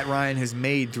 receivers that Matt Ryan has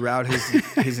made throughout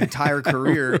his entire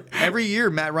career, every year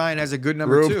Matt Ryan has a good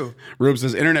number 2. Rube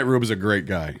says Internet Rube is a great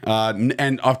guy,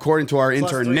 and according to our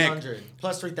Plus intern Nick. 300.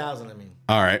 Plus 3,000, I mean.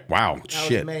 All right, wow, That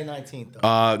shit. was May 19th,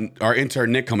 though. Our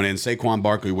intern Nick coming in. Saquon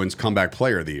Barkley wins comeback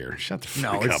player of the year. Shut the fuck No,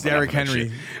 up. it's enough Derrick of that Henry.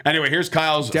 shit. Anyway, here's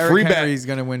Kyle's Derrick free Henry's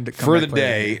bet gonna win the for the comeback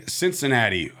player of the day.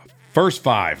 Cincinnati first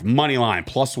 5 money line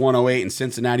plus 108, and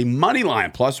Cincinnati money line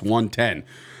plus 110.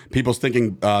 People's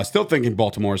still thinking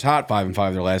Baltimore is hot.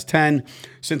 5-5 their last 10.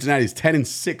 Cincinnati's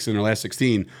 10-6 in their last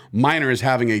 16. Minor is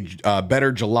having a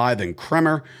better July than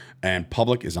Kremer. And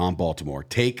public is on Baltimore.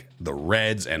 Take the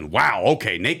Reds. And wow,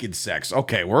 okay, naked sex.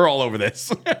 Okay, we're all over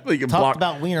this. You can Talked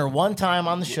about Wiener one time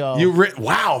on the show.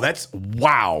 wow, that's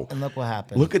wow. And look what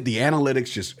happened. Look at the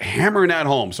analytics just hammering that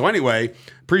home. So anyway,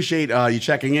 appreciate you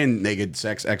checking in, Naked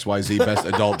Sex XYZ best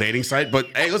adult dating site.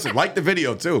 But hey, listen, like the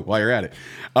video too while you're at it.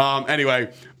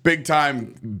 Anyway, big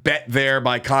time bet there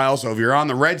by Kyle. So if you're on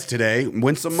the Reds today,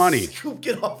 win some money.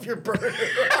 Get off your burner.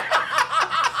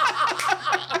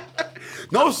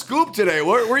 No scoop today.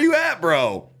 Where you at,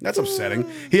 bro? That's upsetting.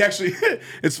 He actually,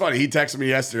 it's funny. He texted me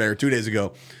yesterday or 2 days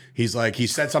ago. he's like, he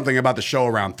said something about the show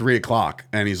around 3:00,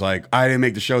 and he's like, I didn't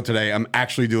make the show today. I'm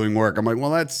actually doing work. I'm like,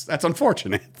 well, that's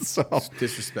unfortunate. So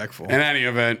Disrespectful. in any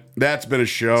event, that's been a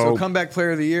show. So comeback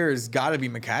player of the year has got to be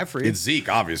McCaffrey. It's Zeke,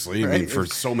 obviously. I mean, for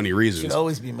so many reasons. Should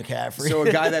always be McCaffrey. So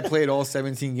a guy that played all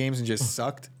 17 games and just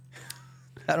sucked.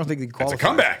 I don't think he qualifies. It's a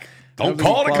comeback. Don't think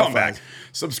call he it a comeback. qualifies.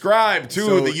 Subscribe to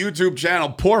So- the YouTube channel.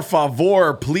 Por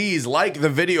favor, please like the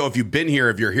video if you've been here,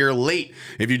 if you're here late,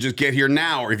 if you just get here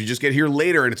now, or if you just get here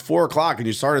later and it's 4:00 and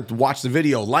you started to watch the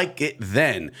video, like it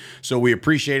then. So we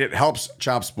appreciate it. Helps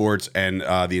Chop Sports and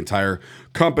the entire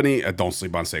company. Don't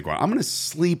sleep on Saquon. I'm going to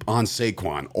sleep on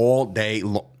Saquon all day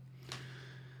long.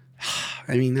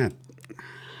 I mean,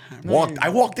 I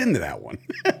walked into that one.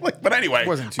 But anyway, It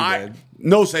wasn't too bad.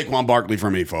 No Saquon Barkley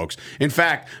for me, folks. In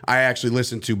fact, I actually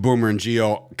listened to Boomer and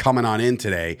Gio coming on in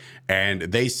today, and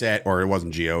they said, or it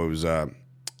wasn't Gio, it was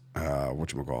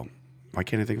whatchamacallit? Why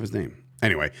can't I think of his name?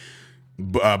 Anyway,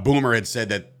 Boomer had said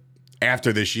that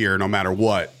after this year, no matter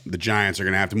what, the Giants are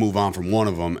going to have to move on from one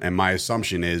of them, and my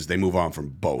assumption is they move on from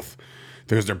both.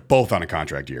 Because they're both on a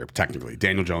contract year, technically.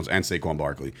 Daniel Jones and Saquon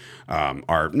Barkley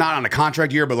are not on a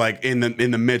contract year, but like in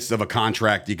the midst of a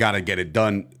contract, you got to get it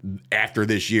done after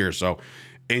this year. So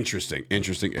interesting.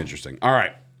 All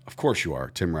right, of course you are,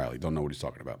 Tim Riley. Don't know what he's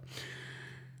talking about.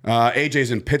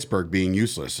 AJ's in Pittsburgh being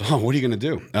useless. Oh, what are you going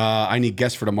to do? I need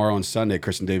guests for tomorrow and Sunday.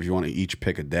 Chris and Dave, you want to each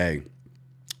pick a day?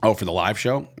 Oh, for the live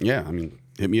show? Yeah, I mean,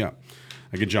 hit me up.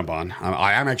 I can jump on.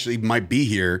 I am actually might be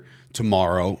here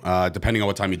tomorrow, depending on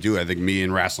what time you do. I think me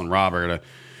and Wrestling Rob are going to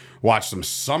watch some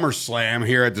SummerSlam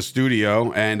here at the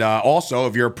studio. And also,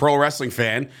 if you're a pro wrestling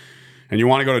fan and you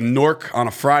want to go to Newark on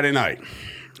a Friday night,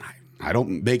 I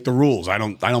don't make the rules. I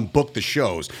don't book the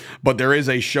shows. But there is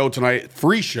a show tonight,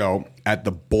 free show at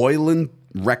the Boylan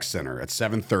Rec Center at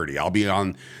 7:30. I'll be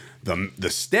on the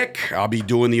stick. I'll be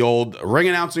doing the old ring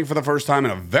announcing for the first time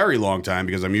in a very long time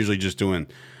because I'm usually just doing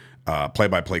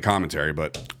play-by-play commentary,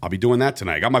 but I'll be doing that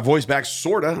tonight. Got my voice back,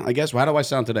 sorta, I guess. How do I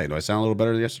sound today? Do I sound a little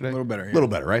better than yesterday? A little better, yeah. A little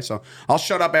better, right? So I'll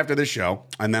shut up after this show,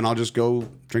 and then I'll just go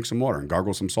drink some water and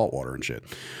gargle some salt water and shit.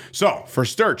 So for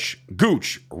Sturch,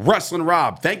 Gooch, Wrestling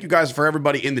Rob, thank you guys for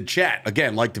everybody in the chat.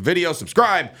 Again, like the video,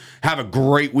 subscribe. Have a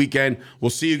great weekend. We'll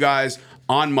see you guys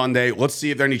on Monday. Let's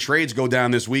see if there are any trades go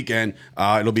down this weekend.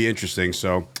 It'll be interesting.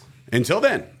 So until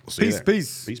then, we'll see you there.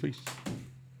 Peace. Peace.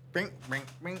 Bing, bing,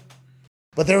 bing.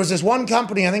 But there was this one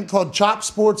company, I think, called Chop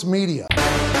Sports Media.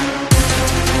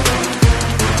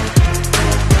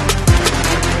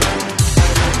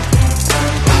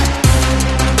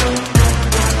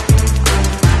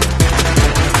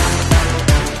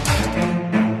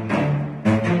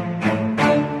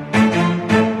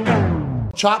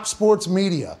 Chop Sports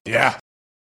Media. Yeah.